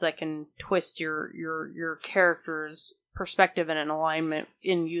themselves that can twist your character's perspective and an alignment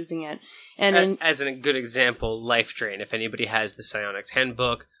in using it. And as a good example, Life Drain. If anybody has the Psionics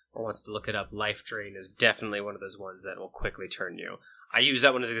Handbook or wants to look it up, Life Drain is definitely one of those ones that will quickly turn you. I use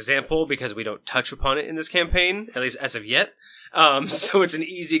that one as an example because we don't touch upon it in this campaign, at least as of yet. So it's an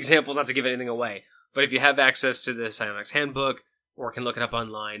easy example, not to give anything away. But if you have access to the Psionics Handbook or can look it up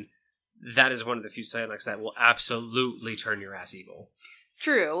online, that is one of the few psionics that will absolutely turn your ass evil.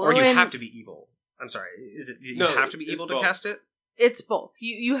 True. Or you have to be evil. I'm sorry. Is it you have to be evil to cast it? It's both.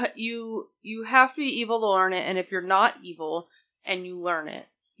 You have to be evil to learn it, and if you're not evil and you learn it,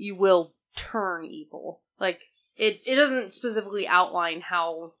 you will turn evil. Like it doesn't specifically outline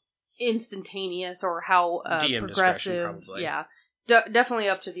how instantaneous or how DM progressive. Probably. Yeah, definitely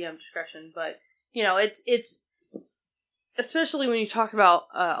up to DM discretion. But it's especially when you talk about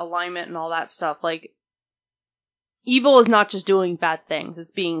alignment and all that stuff. Like evil is not just doing bad things;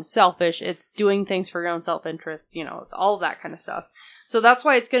 it's being selfish. It's doing things for your own self-interest. All of that kind of stuff. So that's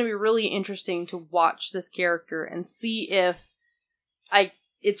why it's going to be really interesting to watch this character and see if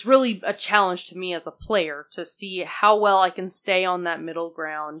it's really a challenge to me as a player to see how well I can stay on that middle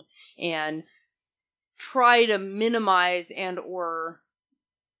ground and try to minimize and or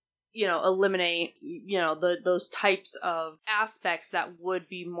eliminate those types of aspects that would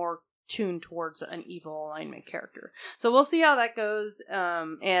be more tuned towards an evil alignment character. So we'll see how that goes,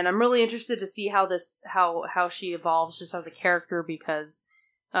 and I'm really interested to see how she evolves just as a character, because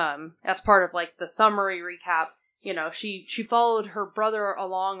as part of, like, the summary recap, you know, she followed her brother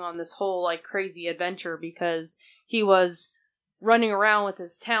along on this whole, like, crazy adventure because he was running around with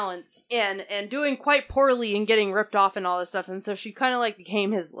his talents and doing quite poorly and getting ripped off and all this stuff. And so she kind of, like,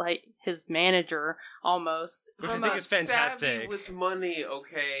 became his manager almost. Which I think is fantastic. Savvy with money,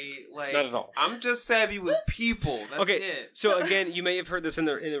 okay? Like, not at all. I'm just savvy with people. That's it. So again, you may have heard this in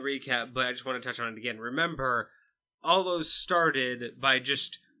the recap, but I just want to touch on it again. Remember, all those started by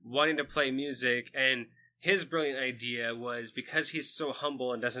just wanting to play music, and his brilliant idea was because he's so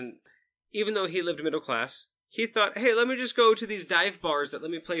humble and doesn't, even though he lived middle class, he thought, hey, let me just go to these dive bars that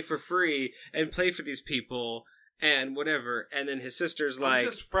let me play for free and play for these people and whatever. And then his sister's like, I'm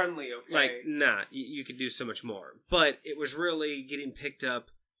just friendly, okay? Like, nah, you could do so much more. But it was really getting picked up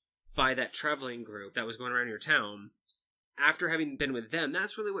by that traveling group that was going around your town. After having been with them,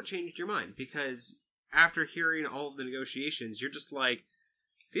 that's really what changed your mind. Because after hearing all of the negotiations, you're just like,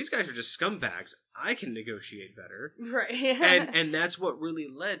 these guys are just scumbags. I can negotiate better. Right. and that's what really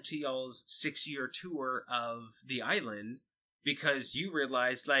led to y'all's 6-year tour of the island, because you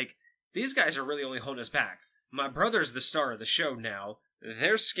realized, like, these guys are really only holding us back. My brother's the star of the show now.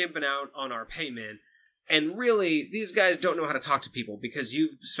 They're skimping out on our payment. And really, these guys don't know how to talk to people, because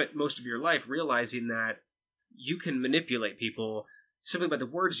you've spent most of your life realizing that you can manipulate people simply by the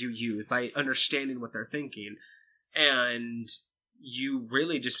words you use, by understanding what they're thinking. And you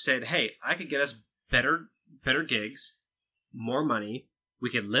really just said, hey, I could get us better gigs, more money, we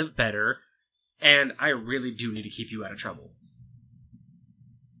could live better, and I really do need to keep you out of trouble.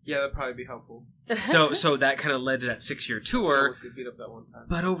 Yeah, that'd probably be helpful. So that kind of led to that 6-year tour. Get beat up that one time.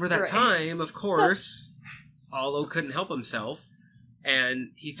 But over that time, of course, Allo couldn't help himself,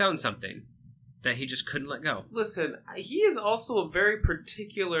 and he found something that he just couldn't let go. Listen, he is also a very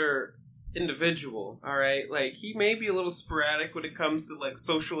particular individual, alright? Like, he may be a little sporadic when it comes to, like,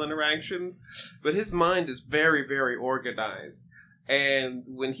 social interactions, but his mind is very, very organized. And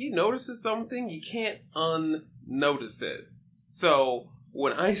when he notices something, you can't unnotice it. So,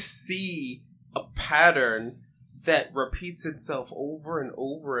 when I see a pattern that repeats itself over and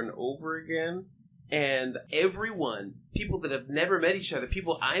over and over again, and everyone, people that have never met each other,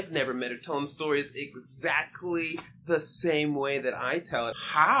 people I've never met, are telling stories exactly the same way that I tell it.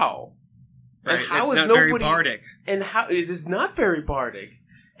 How? Right, and how it's is not nobody, very bardic. And how it is not very bardic.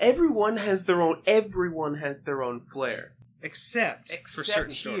 Everyone has their own flair. Except for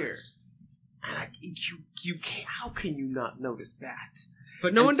certain here. stories. And you can't, how can you not notice that?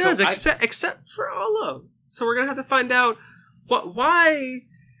 But no one does, except for Allo. So we're gonna have to find out why.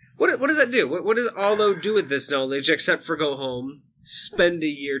 What does that do? What does Allo do with this knowledge, except for go home, spend a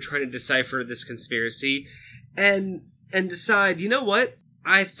year trying to decipher this conspiracy, and decide, you know what?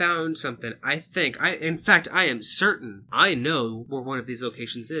 I found something. In fact, I am certain I know where one of these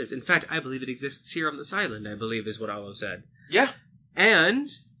locations is. In fact, I believe it exists here on this island, I believe is what Allo said. Yeah. And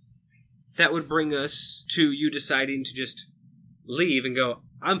that would bring us to you deciding to just leave and go,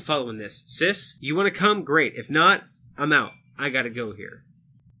 I'm following this. Sis, you want to come? Great. If not, I'm out. I gotta go here.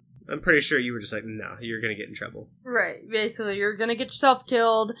 I'm pretty sure you were just like, no, you're gonna get in trouble. Right. Basically, you're gonna get yourself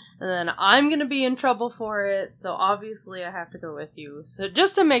killed, and then I'm gonna be in trouble for it, so obviously I have to go with you. So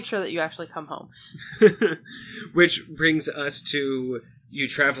just to make sure that you actually come home. Which brings us to you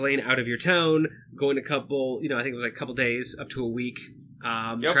traveling out of your town, going a couple, I think it was like a couple days, up to a week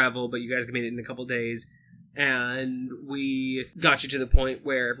travel, but you guys made it in a couple days. And we got you to the point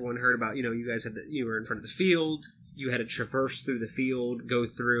where everyone heard about, you guys you were in front of the field. You had to traverse through the field, go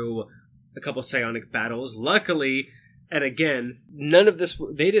through a couple psionic battles. Luckily, and again, none of this,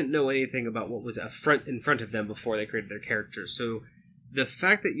 they didn't know anything about what was in front of them before they created their characters. So the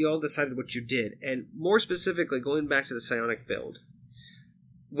fact that you all decided what you did, and more specifically, going back to the psionic build,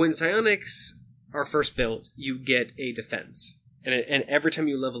 when psionics are first built, you get a defense. And every time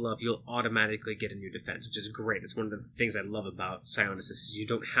you level up, you'll automatically get a new defense, which is great. It's one of the things I love about psionics is you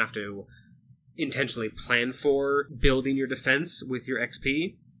don't have to intentionally plan for building your defense with your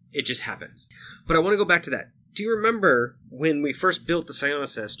XP. It just happens. But I want to go back to that. Do you remember when we first built the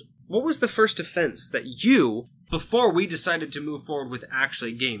Psionicist, what was the first defense that you, before we decided to move forward with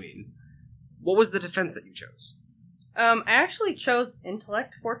actually gaming, what was the defense that you chose? I actually chose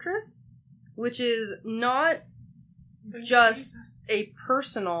Intellect Fortress, which is not just a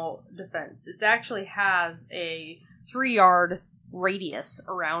personal defense. It actually has a 3-yard radius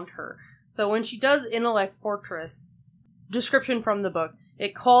around her. So when she does Intellect Fortress, description from the book,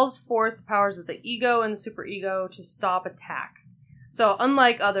 it calls forth the powers of the ego and the superego to stop attacks. So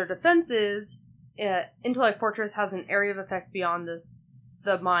unlike other defenses, Intellect Fortress has an area of effect beyond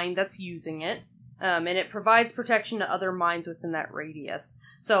the mind that's using it. And it provides protection to other mines within that radius.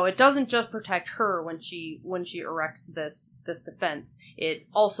 So it doesn't just protect her when she erects this defense. It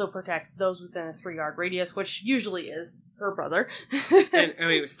also protects those within a 3-yard radius, which usually is her brother. And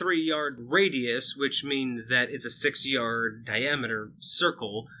 3-yard radius, which means that it's a 6-yard diameter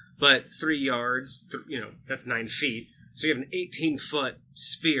circle, but 3 yards, that's 9 feet. So you have an 18-foot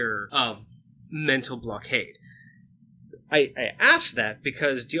sphere of mental blockade. I asked that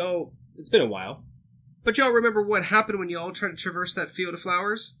because it's been a while, but y'all remember what happened when y'all tried to traverse that field of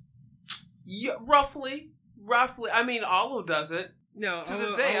flowers? Yeah, roughly. I mean, Olo doesn't. No, to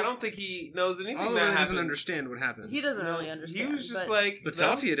this day, I don't think he knows anything that happened. doesn't understand what happened. He doesn't really understand. He was just like... But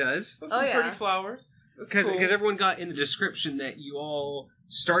Safia does. Those some pretty flowers. Because everyone got in the description that you all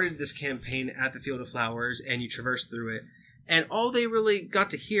started this campaign at the Field of Flowers and you traversed through it. And all they really got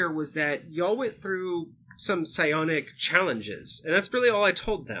to hear was that y'all went through some psionic challenges. And that's really all I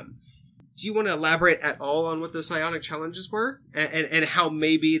told them. Do you want to elaborate at all on what those psionic challenges were? And how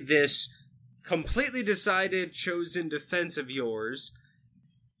maybe this completely decided, chosen defense of yours,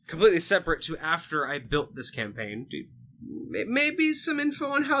 completely separate to after I built this campaign. Maybe some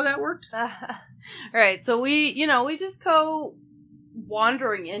info on how that worked? Alright, so we just go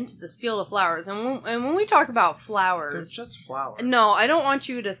wandering into this field of flowers, and when we talk about flowers... They're just flowers. No, I don't want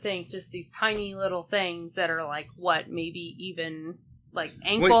you to think just these tiny little things that are like, maybe even... like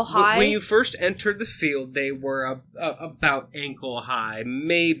ankle high. When you first entered the field, they were about ankle high,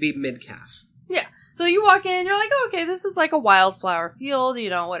 maybe mid-calf. Yeah. So you walk in, you're like, oh, okay, this is like a wildflower field,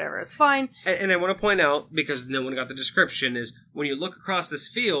 whatever, it's fine. And I want to point out, because no one got the description, is when you look across this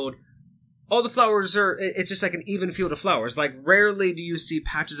field, all the flowers it's just like an even field of flowers. Like, rarely do you see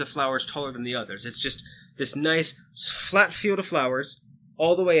patches of flowers taller than the others. It's just this nice, flat field of flowers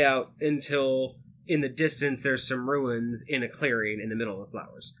all the way out until... in the distance, there's some ruins in a clearing in the middle of the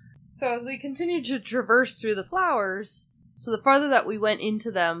flowers. So as we continued to traverse through the flowers, so the farther that we went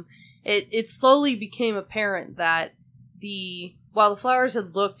into them, it slowly became apparent that while the flowers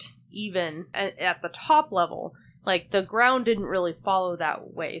had looked even at the top level, like the ground didn't really follow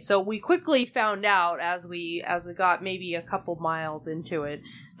that way. So we quickly found out as we got maybe a couple miles into it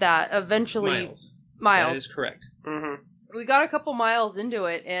that eventually miles. That is correct. Mm-hmm. We got a couple miles into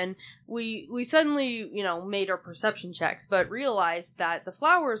it, and we suddenly, made our perception checks, but realized that the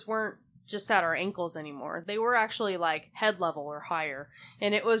flowers weren't just at our ankles anymore. They were actually, like, head level or higher.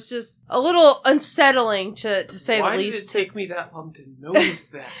 And it was just a little unsettling, to say the least. Why did it take me that long to notice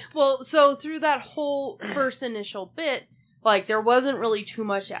that? Well, so through that whole first initial bit, like, there wasn't really too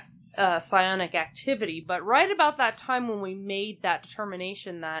much psionic activity, but right about that time when we made that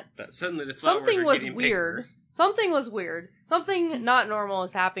determination that suddenly the flowers something was getting weird. bigger. Something was weird. Something not normal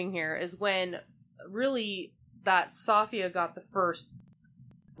is happening here is when really that Safia got the first.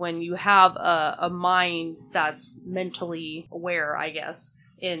 When you have a mind that's mentally aware, I guess,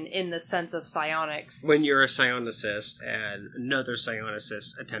 in the sense of psionics. When you're a psionicist and another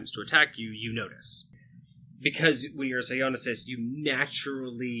psionicist attempts to attack you, you notice. Because when you're a psionicist, you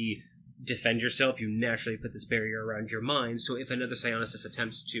naturally defend yourself, you naturally put this barrier around your mind, so if another psionicist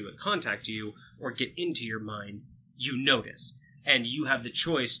attempts to contact you or get into your mind, you notice. And you have the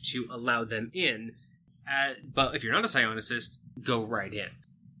choice to allow them in, but if you're not a psionicist, go right in.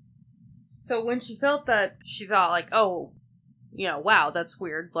 So when she felt that, she thought like, oh, wow, that's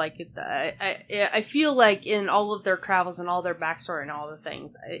weird. Like, I feel like in all of their travels and all their backstory and all the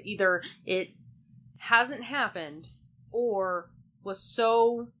things, either it hasn't happened or was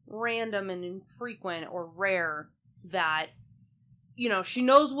so random and infrequent or rare that, she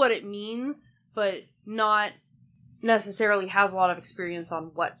knows what it means, but not necessarily has a lot of experience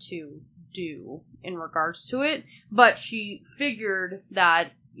on what to do in regards to it. But she figured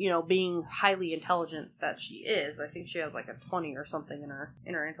that, being highly intelligent that she is, I think she has like a 20 or something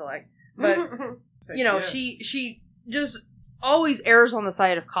in her intellect. But, Yes. she just always errs on the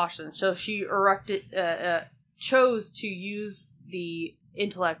side of caution. So she chose to use the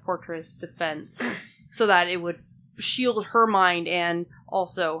intellect fortress defense so that it would shield her mind and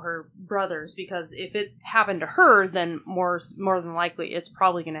also her brothers, because if it happened to her, then more than likely it's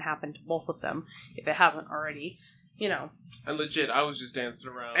probably going to happen to both of them if it hasn't already, And legit, I was just dancing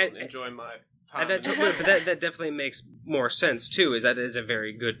around enjoying my time. But that definitely makes more sense too, is that it is a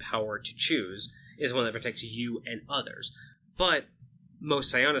very good power to choose, is one that protects you and others. But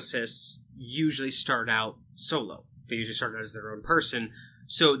most psionicists usually start out solo. They usually start out as their own person.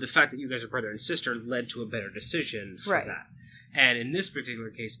 So the fact that you guys are brother and sister led to a better decision for that. And in this particular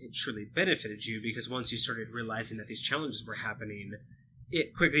case, it truly benefited you, because once you started realizing that these challenges were happening,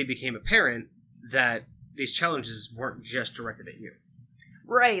 it quickly became apparent that these challenges weren't just directed at you.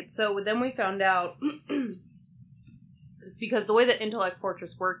 Right, so then we found out, because the way that Intellect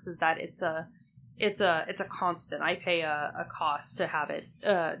Fortress works is that it's a constant. I pay a cost to have it,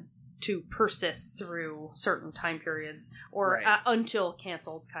 to persist through certain time periods, or until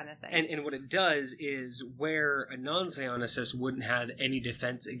canceled kind of thing. And what it does is, where a non-psionicist wouldn't have any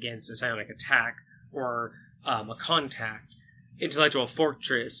defense against a psionic attack or a contact, Intellectual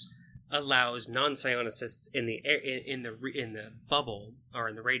Fortress allows non-psionicists in the bubble or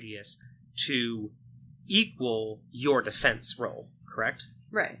in the radius to equal your defense roll, correct?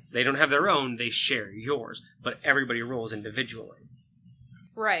 Right. They don't have their own, they share yours, but everybody rolls individually.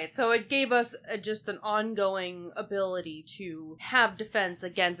 Right, so it gave us just an ongoing ability to have defense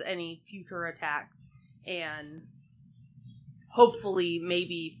against any future attacks, and hopefully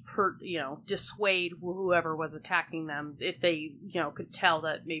maybe dissuade whoever was attacking them if they could tell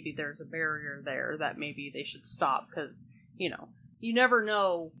that maybe there's a barrier there that maybe they should stop, because you never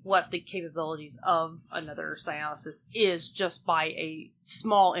know what the capabilities of another psionicist is just by a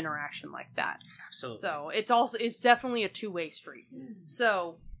small interaction like that. Absolutely. So it's definitely a two-way street.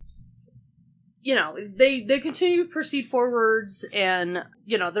 So they continue to proceed forwards, and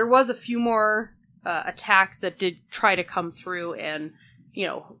there was a few more attacks that did try to come through, and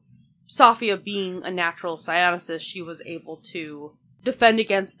Sophia, being a natural psionicist, she was able to defend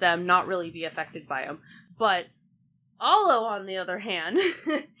against them, not really be affected by them. But Alo, on the other hand,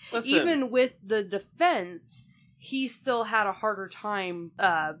 even with the defense, he still had a harder time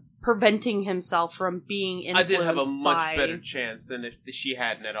preventing himself from being influenced by... I did have a much better chance than if she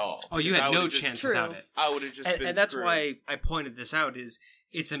hadn't at all. Oh, you had no chance without it. I would have just been And that's screwed. why I pointed this out, is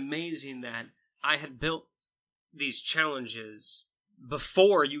it's amazing that I had built these challenges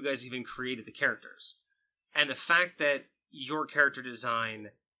before you guys even created the characters. And the fact that your character design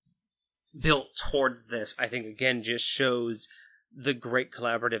built towards this, I think, again, just shows the great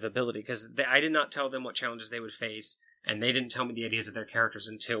collaborative ability, because I did not tell them what challenges they would face, and they didn't tell me the ideas of their characters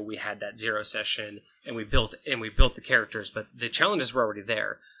until we had that zero session, and we built the characters, but the challenges were already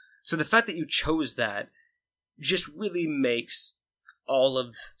there. So the fact that you chose that just really makes all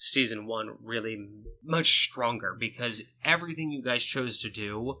of Season 1 really much stronger, because everything you guys chose to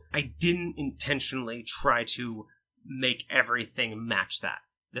do, I didn't intentionally try to make everything match that.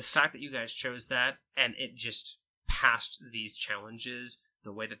 The fact that you guys chose that, and it just passed these challenges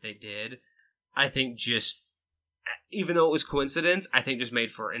the way that they did, I think just, even though it was coincidence, I think just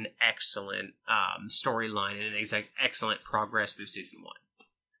made for an excellent storyline and an excellent progress through Season 1.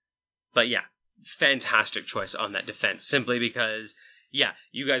 But yeah, fantastic choice on that defense, simply because, yeah,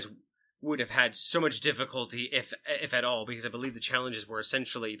 you guys would have had so much difficulty, if at all, because I believe the challenges were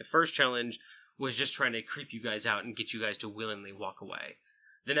essentially, the first challenge was just trying to creep you guys out and get you guys to willingly walk away.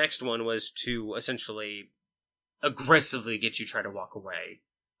 The next one was to essentially aggressively get you to try to walk away,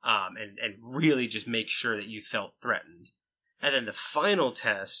 and really just make sure that you felt threatened. And then the final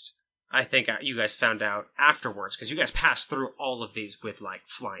test, I think you guys found out afterwards, because you guys passed through all of these with, like,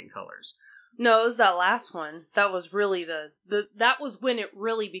 flying colors. No, it was that last one. That was really that was when it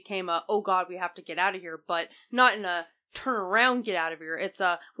really became a, oh god, we have to get out of here, but not in a turn around, get out of here. It's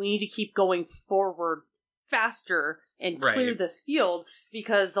a, we need to keep going forward faster and clear this field,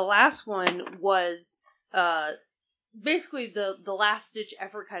 because the last one was basically the last ditch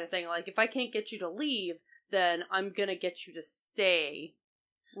effort kind of thing. Like, if I can't get you to leave, then I'm gonna get you to stay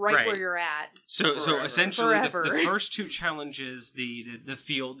right where you're at. So essentially, the first two challenges, the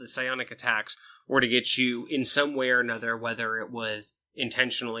field, the psionic attacks, were to get you in some way or another, whether it was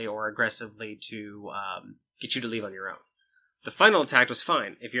intentionally or aggressively, to get you to leave on your own. The final attack was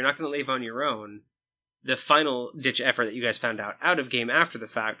fine. If you're not going to leave on your own, the final ditch effort that you guys found out of game after the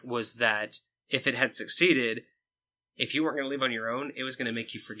fact was that if it had succeeded, if you weren't going to leave on your own, it was going to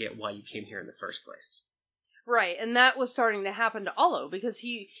make you forget why you came here in the first place. Right, and that was starting to happen to Alo, because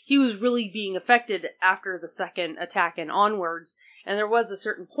he was really being affected after the second attack and onwards, and there was a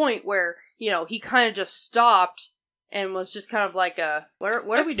certain point where, he kind of just stopped and was just kind of like, what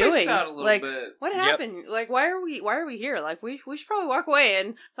are we doing? Out a little like, bit. What happened? Yep. Like, why are we here? Like, we should probably walk away,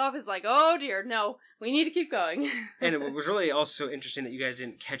 and Sophie's like, oh dear, no, we need to keep going. And it was really also interesting that you guys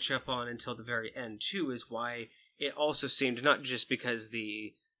didn't catch up on until the very end, too, is why it also seemed, not just because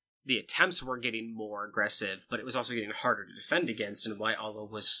the attempts were getting more aggressive, but it was also getting harder to defend against, and why Alo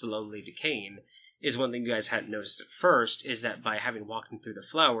was slowly decaying, is one thing you guys hadn't noticed at first, is that by having walked through the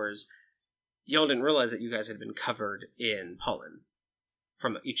flowers, y'all didn't realize that you guys had been covered in pollen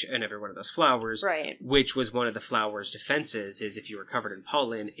from each and every one of those flowers, right? Which was one of the flower's defenses, is if you were covered in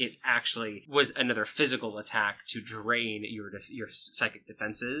pollen, it actually was another physical attack to drain your psychic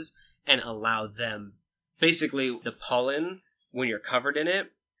defenses and allow them, basically, the pollen when you're covered in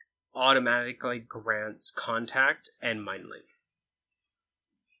it, automatically grants contact and mind link.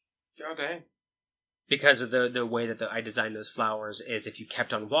 Oh, dang. Because of the way that I designed those flowers is if you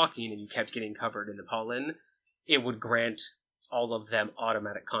kept on walking and you kept getting covered in the pollen, it would grant all of them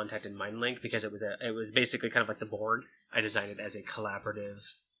automatic contact and mind link because it was basically kind of like the Borg. I designed it as a collaborative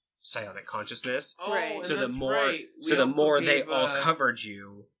psionic consciousness. Oh, Right. So the more right. they all covered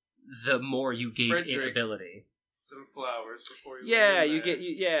you, the more you gave Frederick it ability. some flowers before you You gave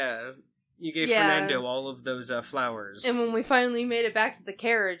Yeah. Fernando all of those flowers. And when we finally made it back to the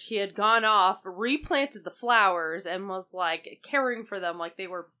carriage, he had gone off, replanted the flowers, and was like caring for them like they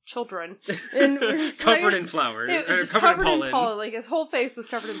were children. And we were just covered like, in flowers. just Covered in pollen. Like his whole face was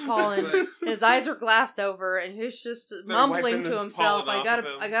covered in pollen, and his eyes were glassed over, and he was just mumbling to himself, I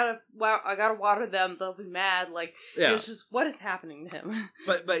gotta water them, they'll be mad. Like, it was just, what is happening to him?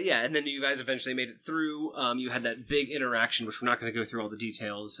 But yeah, and then you guys eventually made it through. You had that big interaction, which we're not going to go through all the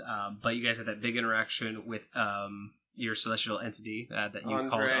details, but you guys had that big interaction with your celestial entity that you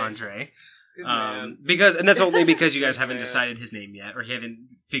called Andre. Good man. And that's only because you guys haven't decided his name yet, or you haven't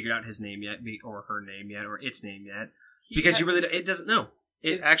figured out his name yet, or her name yet, or its name yet. Because it doesn't know.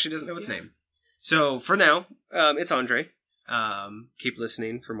 It actually doesn't know its name. So for now, it's Andre. Keep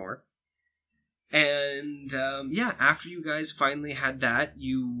listening for more. And after you guys finally had that,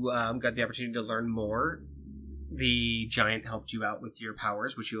 you got the opportunity to learn more. The giant helped you out with your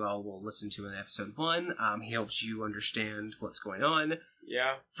powers, which you all will listen to in episode 1. He helped you understand what's going on.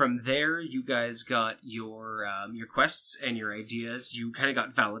 Yeah. From there, you guys got your quests and your ideas. You kind of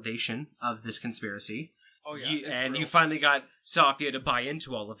got validation of this conspiracy. Oh, yeah. You finally got Sophia to buy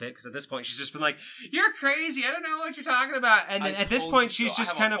into all of it, because at this point she's just been like, "You're crazy, I don't know what you're talking about." And then at this point she's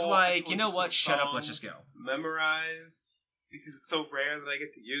just kind of like, "You know what, shut up, let's just go." Memorized, because it's so rare that I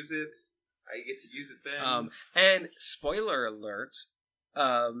get to use it. I get to use it then. And spoiler alert,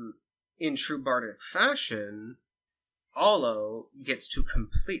 in true bardic fashion, Olo gets to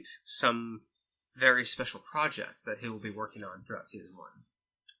complete some very special project that he will be working on throughout season 1.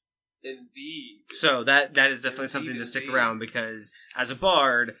 Indeed. So that is definitely something to stick around, because as a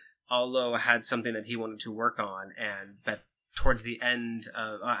bard, Olo had something that he wanted to work on, and that towards the end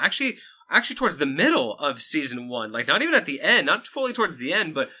of actually towards the middle of season 1, like not even at the end, not fully towards the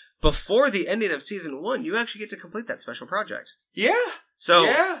end, but before the ending of season 1, you actually get to complete that special project. Yeah. So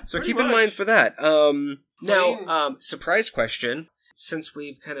keep much. in mind for that. Now, surprise question. Since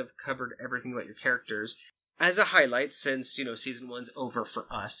we've kind of covered everything about your characters, as a highlight, since, season 1's over for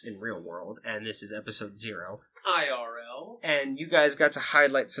us in real world, and this is episode 0. IRL. And you guys got to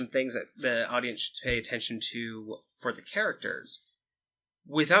highlight some things that the audience should pay attention to for the characters.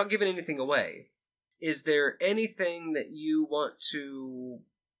 Without giving anything away, is there anything that you want to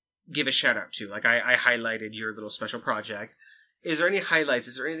give a shout out to? Like I highlighted your little special project. Is there any highlights?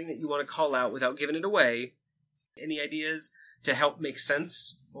 Is there anything that you want to call out without giving it away? Any ideas to help make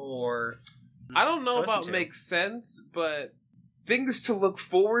sense? Or I don't know about make sense, but things to look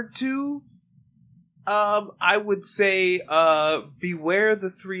forward to. I would say beware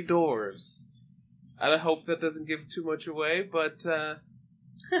the 3 doors. I hope that doesn't give too much away, but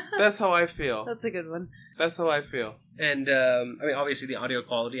that's how I feel. That's a good one. That's how I feel. And, obviously the audio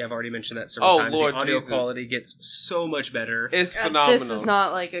quality, I've already mentioned that several times. Lord the audio Jesus. quality gets so much better. It's phenomenal. This is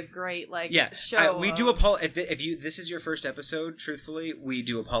not like a great, show. We do apologize. If this is your first episode, truthfully, we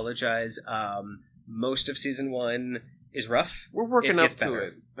do apologize. Most of season 1 is rough. We're working up to better.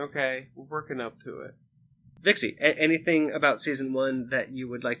 it. Okay? We're working up to it. Vixie, anything about season 1 that you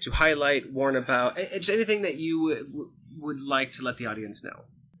would like to highlight, warn about? Just anything that you would like to let the audience know?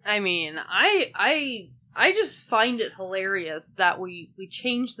 I mean, I just find it hilarious that we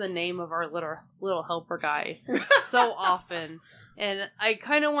change the name of our little helper guy so often. And I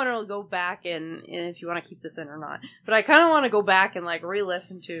kind of want to go back and if you want to keep this in or not, but I kind of want to go back and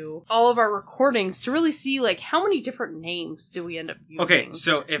re-listen to all of our recordings to really see how many different names do we end up using. Okay,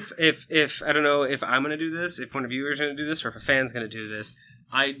 so if I don't know if I'm going to do this, if one of you are going to do this, or if a fan's going to do this,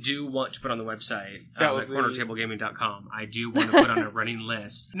 I do want to put on the website at cornertablegaming.com. I do want to put on a running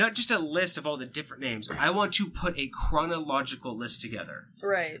list. Not just a list of all the different names. I want to put a chronological list together.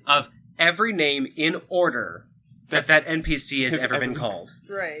 Right. Of every name in order that NPC has ever been called.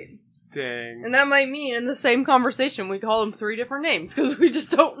 Right. Dang. And that might mean in the same conversation we call them 3 different names because we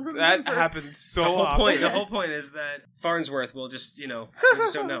just don't remember. That happens so often. The whole point is that Farnsworth will just, we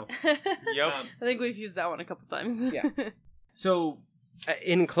just don't know. Yep. I think we've used that one a couple times. Yeah. So,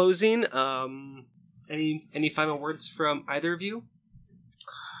 in closing, any final words from either of you?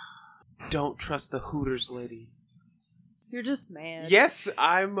 Don't trust the Hooters lady. You're just mad. Yes,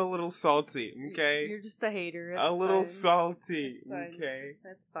 I'm a little salty, okay? You're just a hater. It's a little fine. salty, It's fine. okay?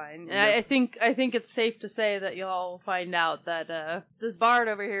 That's fine. Yeah. I think it's safe to say that y'all will find out that this bard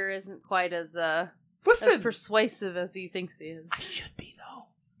over here isn't quite as persuasive as he thinks he is. I should be,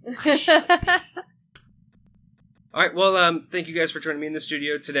 though. I should be. All right, well, thank you guys for joining me in the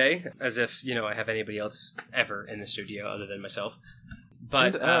studio today, as if, I have anybody else ever in the studio other than myself.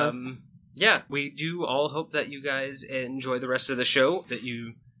 But, yeah, we do all hope that you guys enjoy the rest of the show, that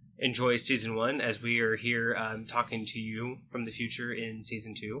you enjoy Season 1, as we are here talking to you from the future in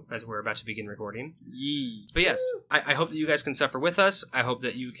Season 2, as we're about to begin recording. Yee. But yes, I hope that you guys can suffer with us. I hope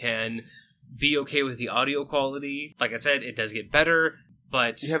that you can be okay with the audio quality. Like I said, it does get better,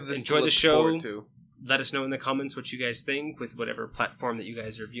 but enjoy the show. Let us know in the comments what you guys think with whatever platform that you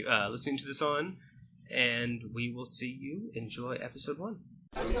guys are listening to this on. And we will see you. Enjoy episode 1.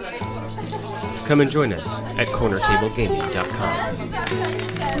 Come and join us at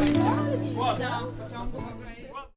cornertablegaming.com.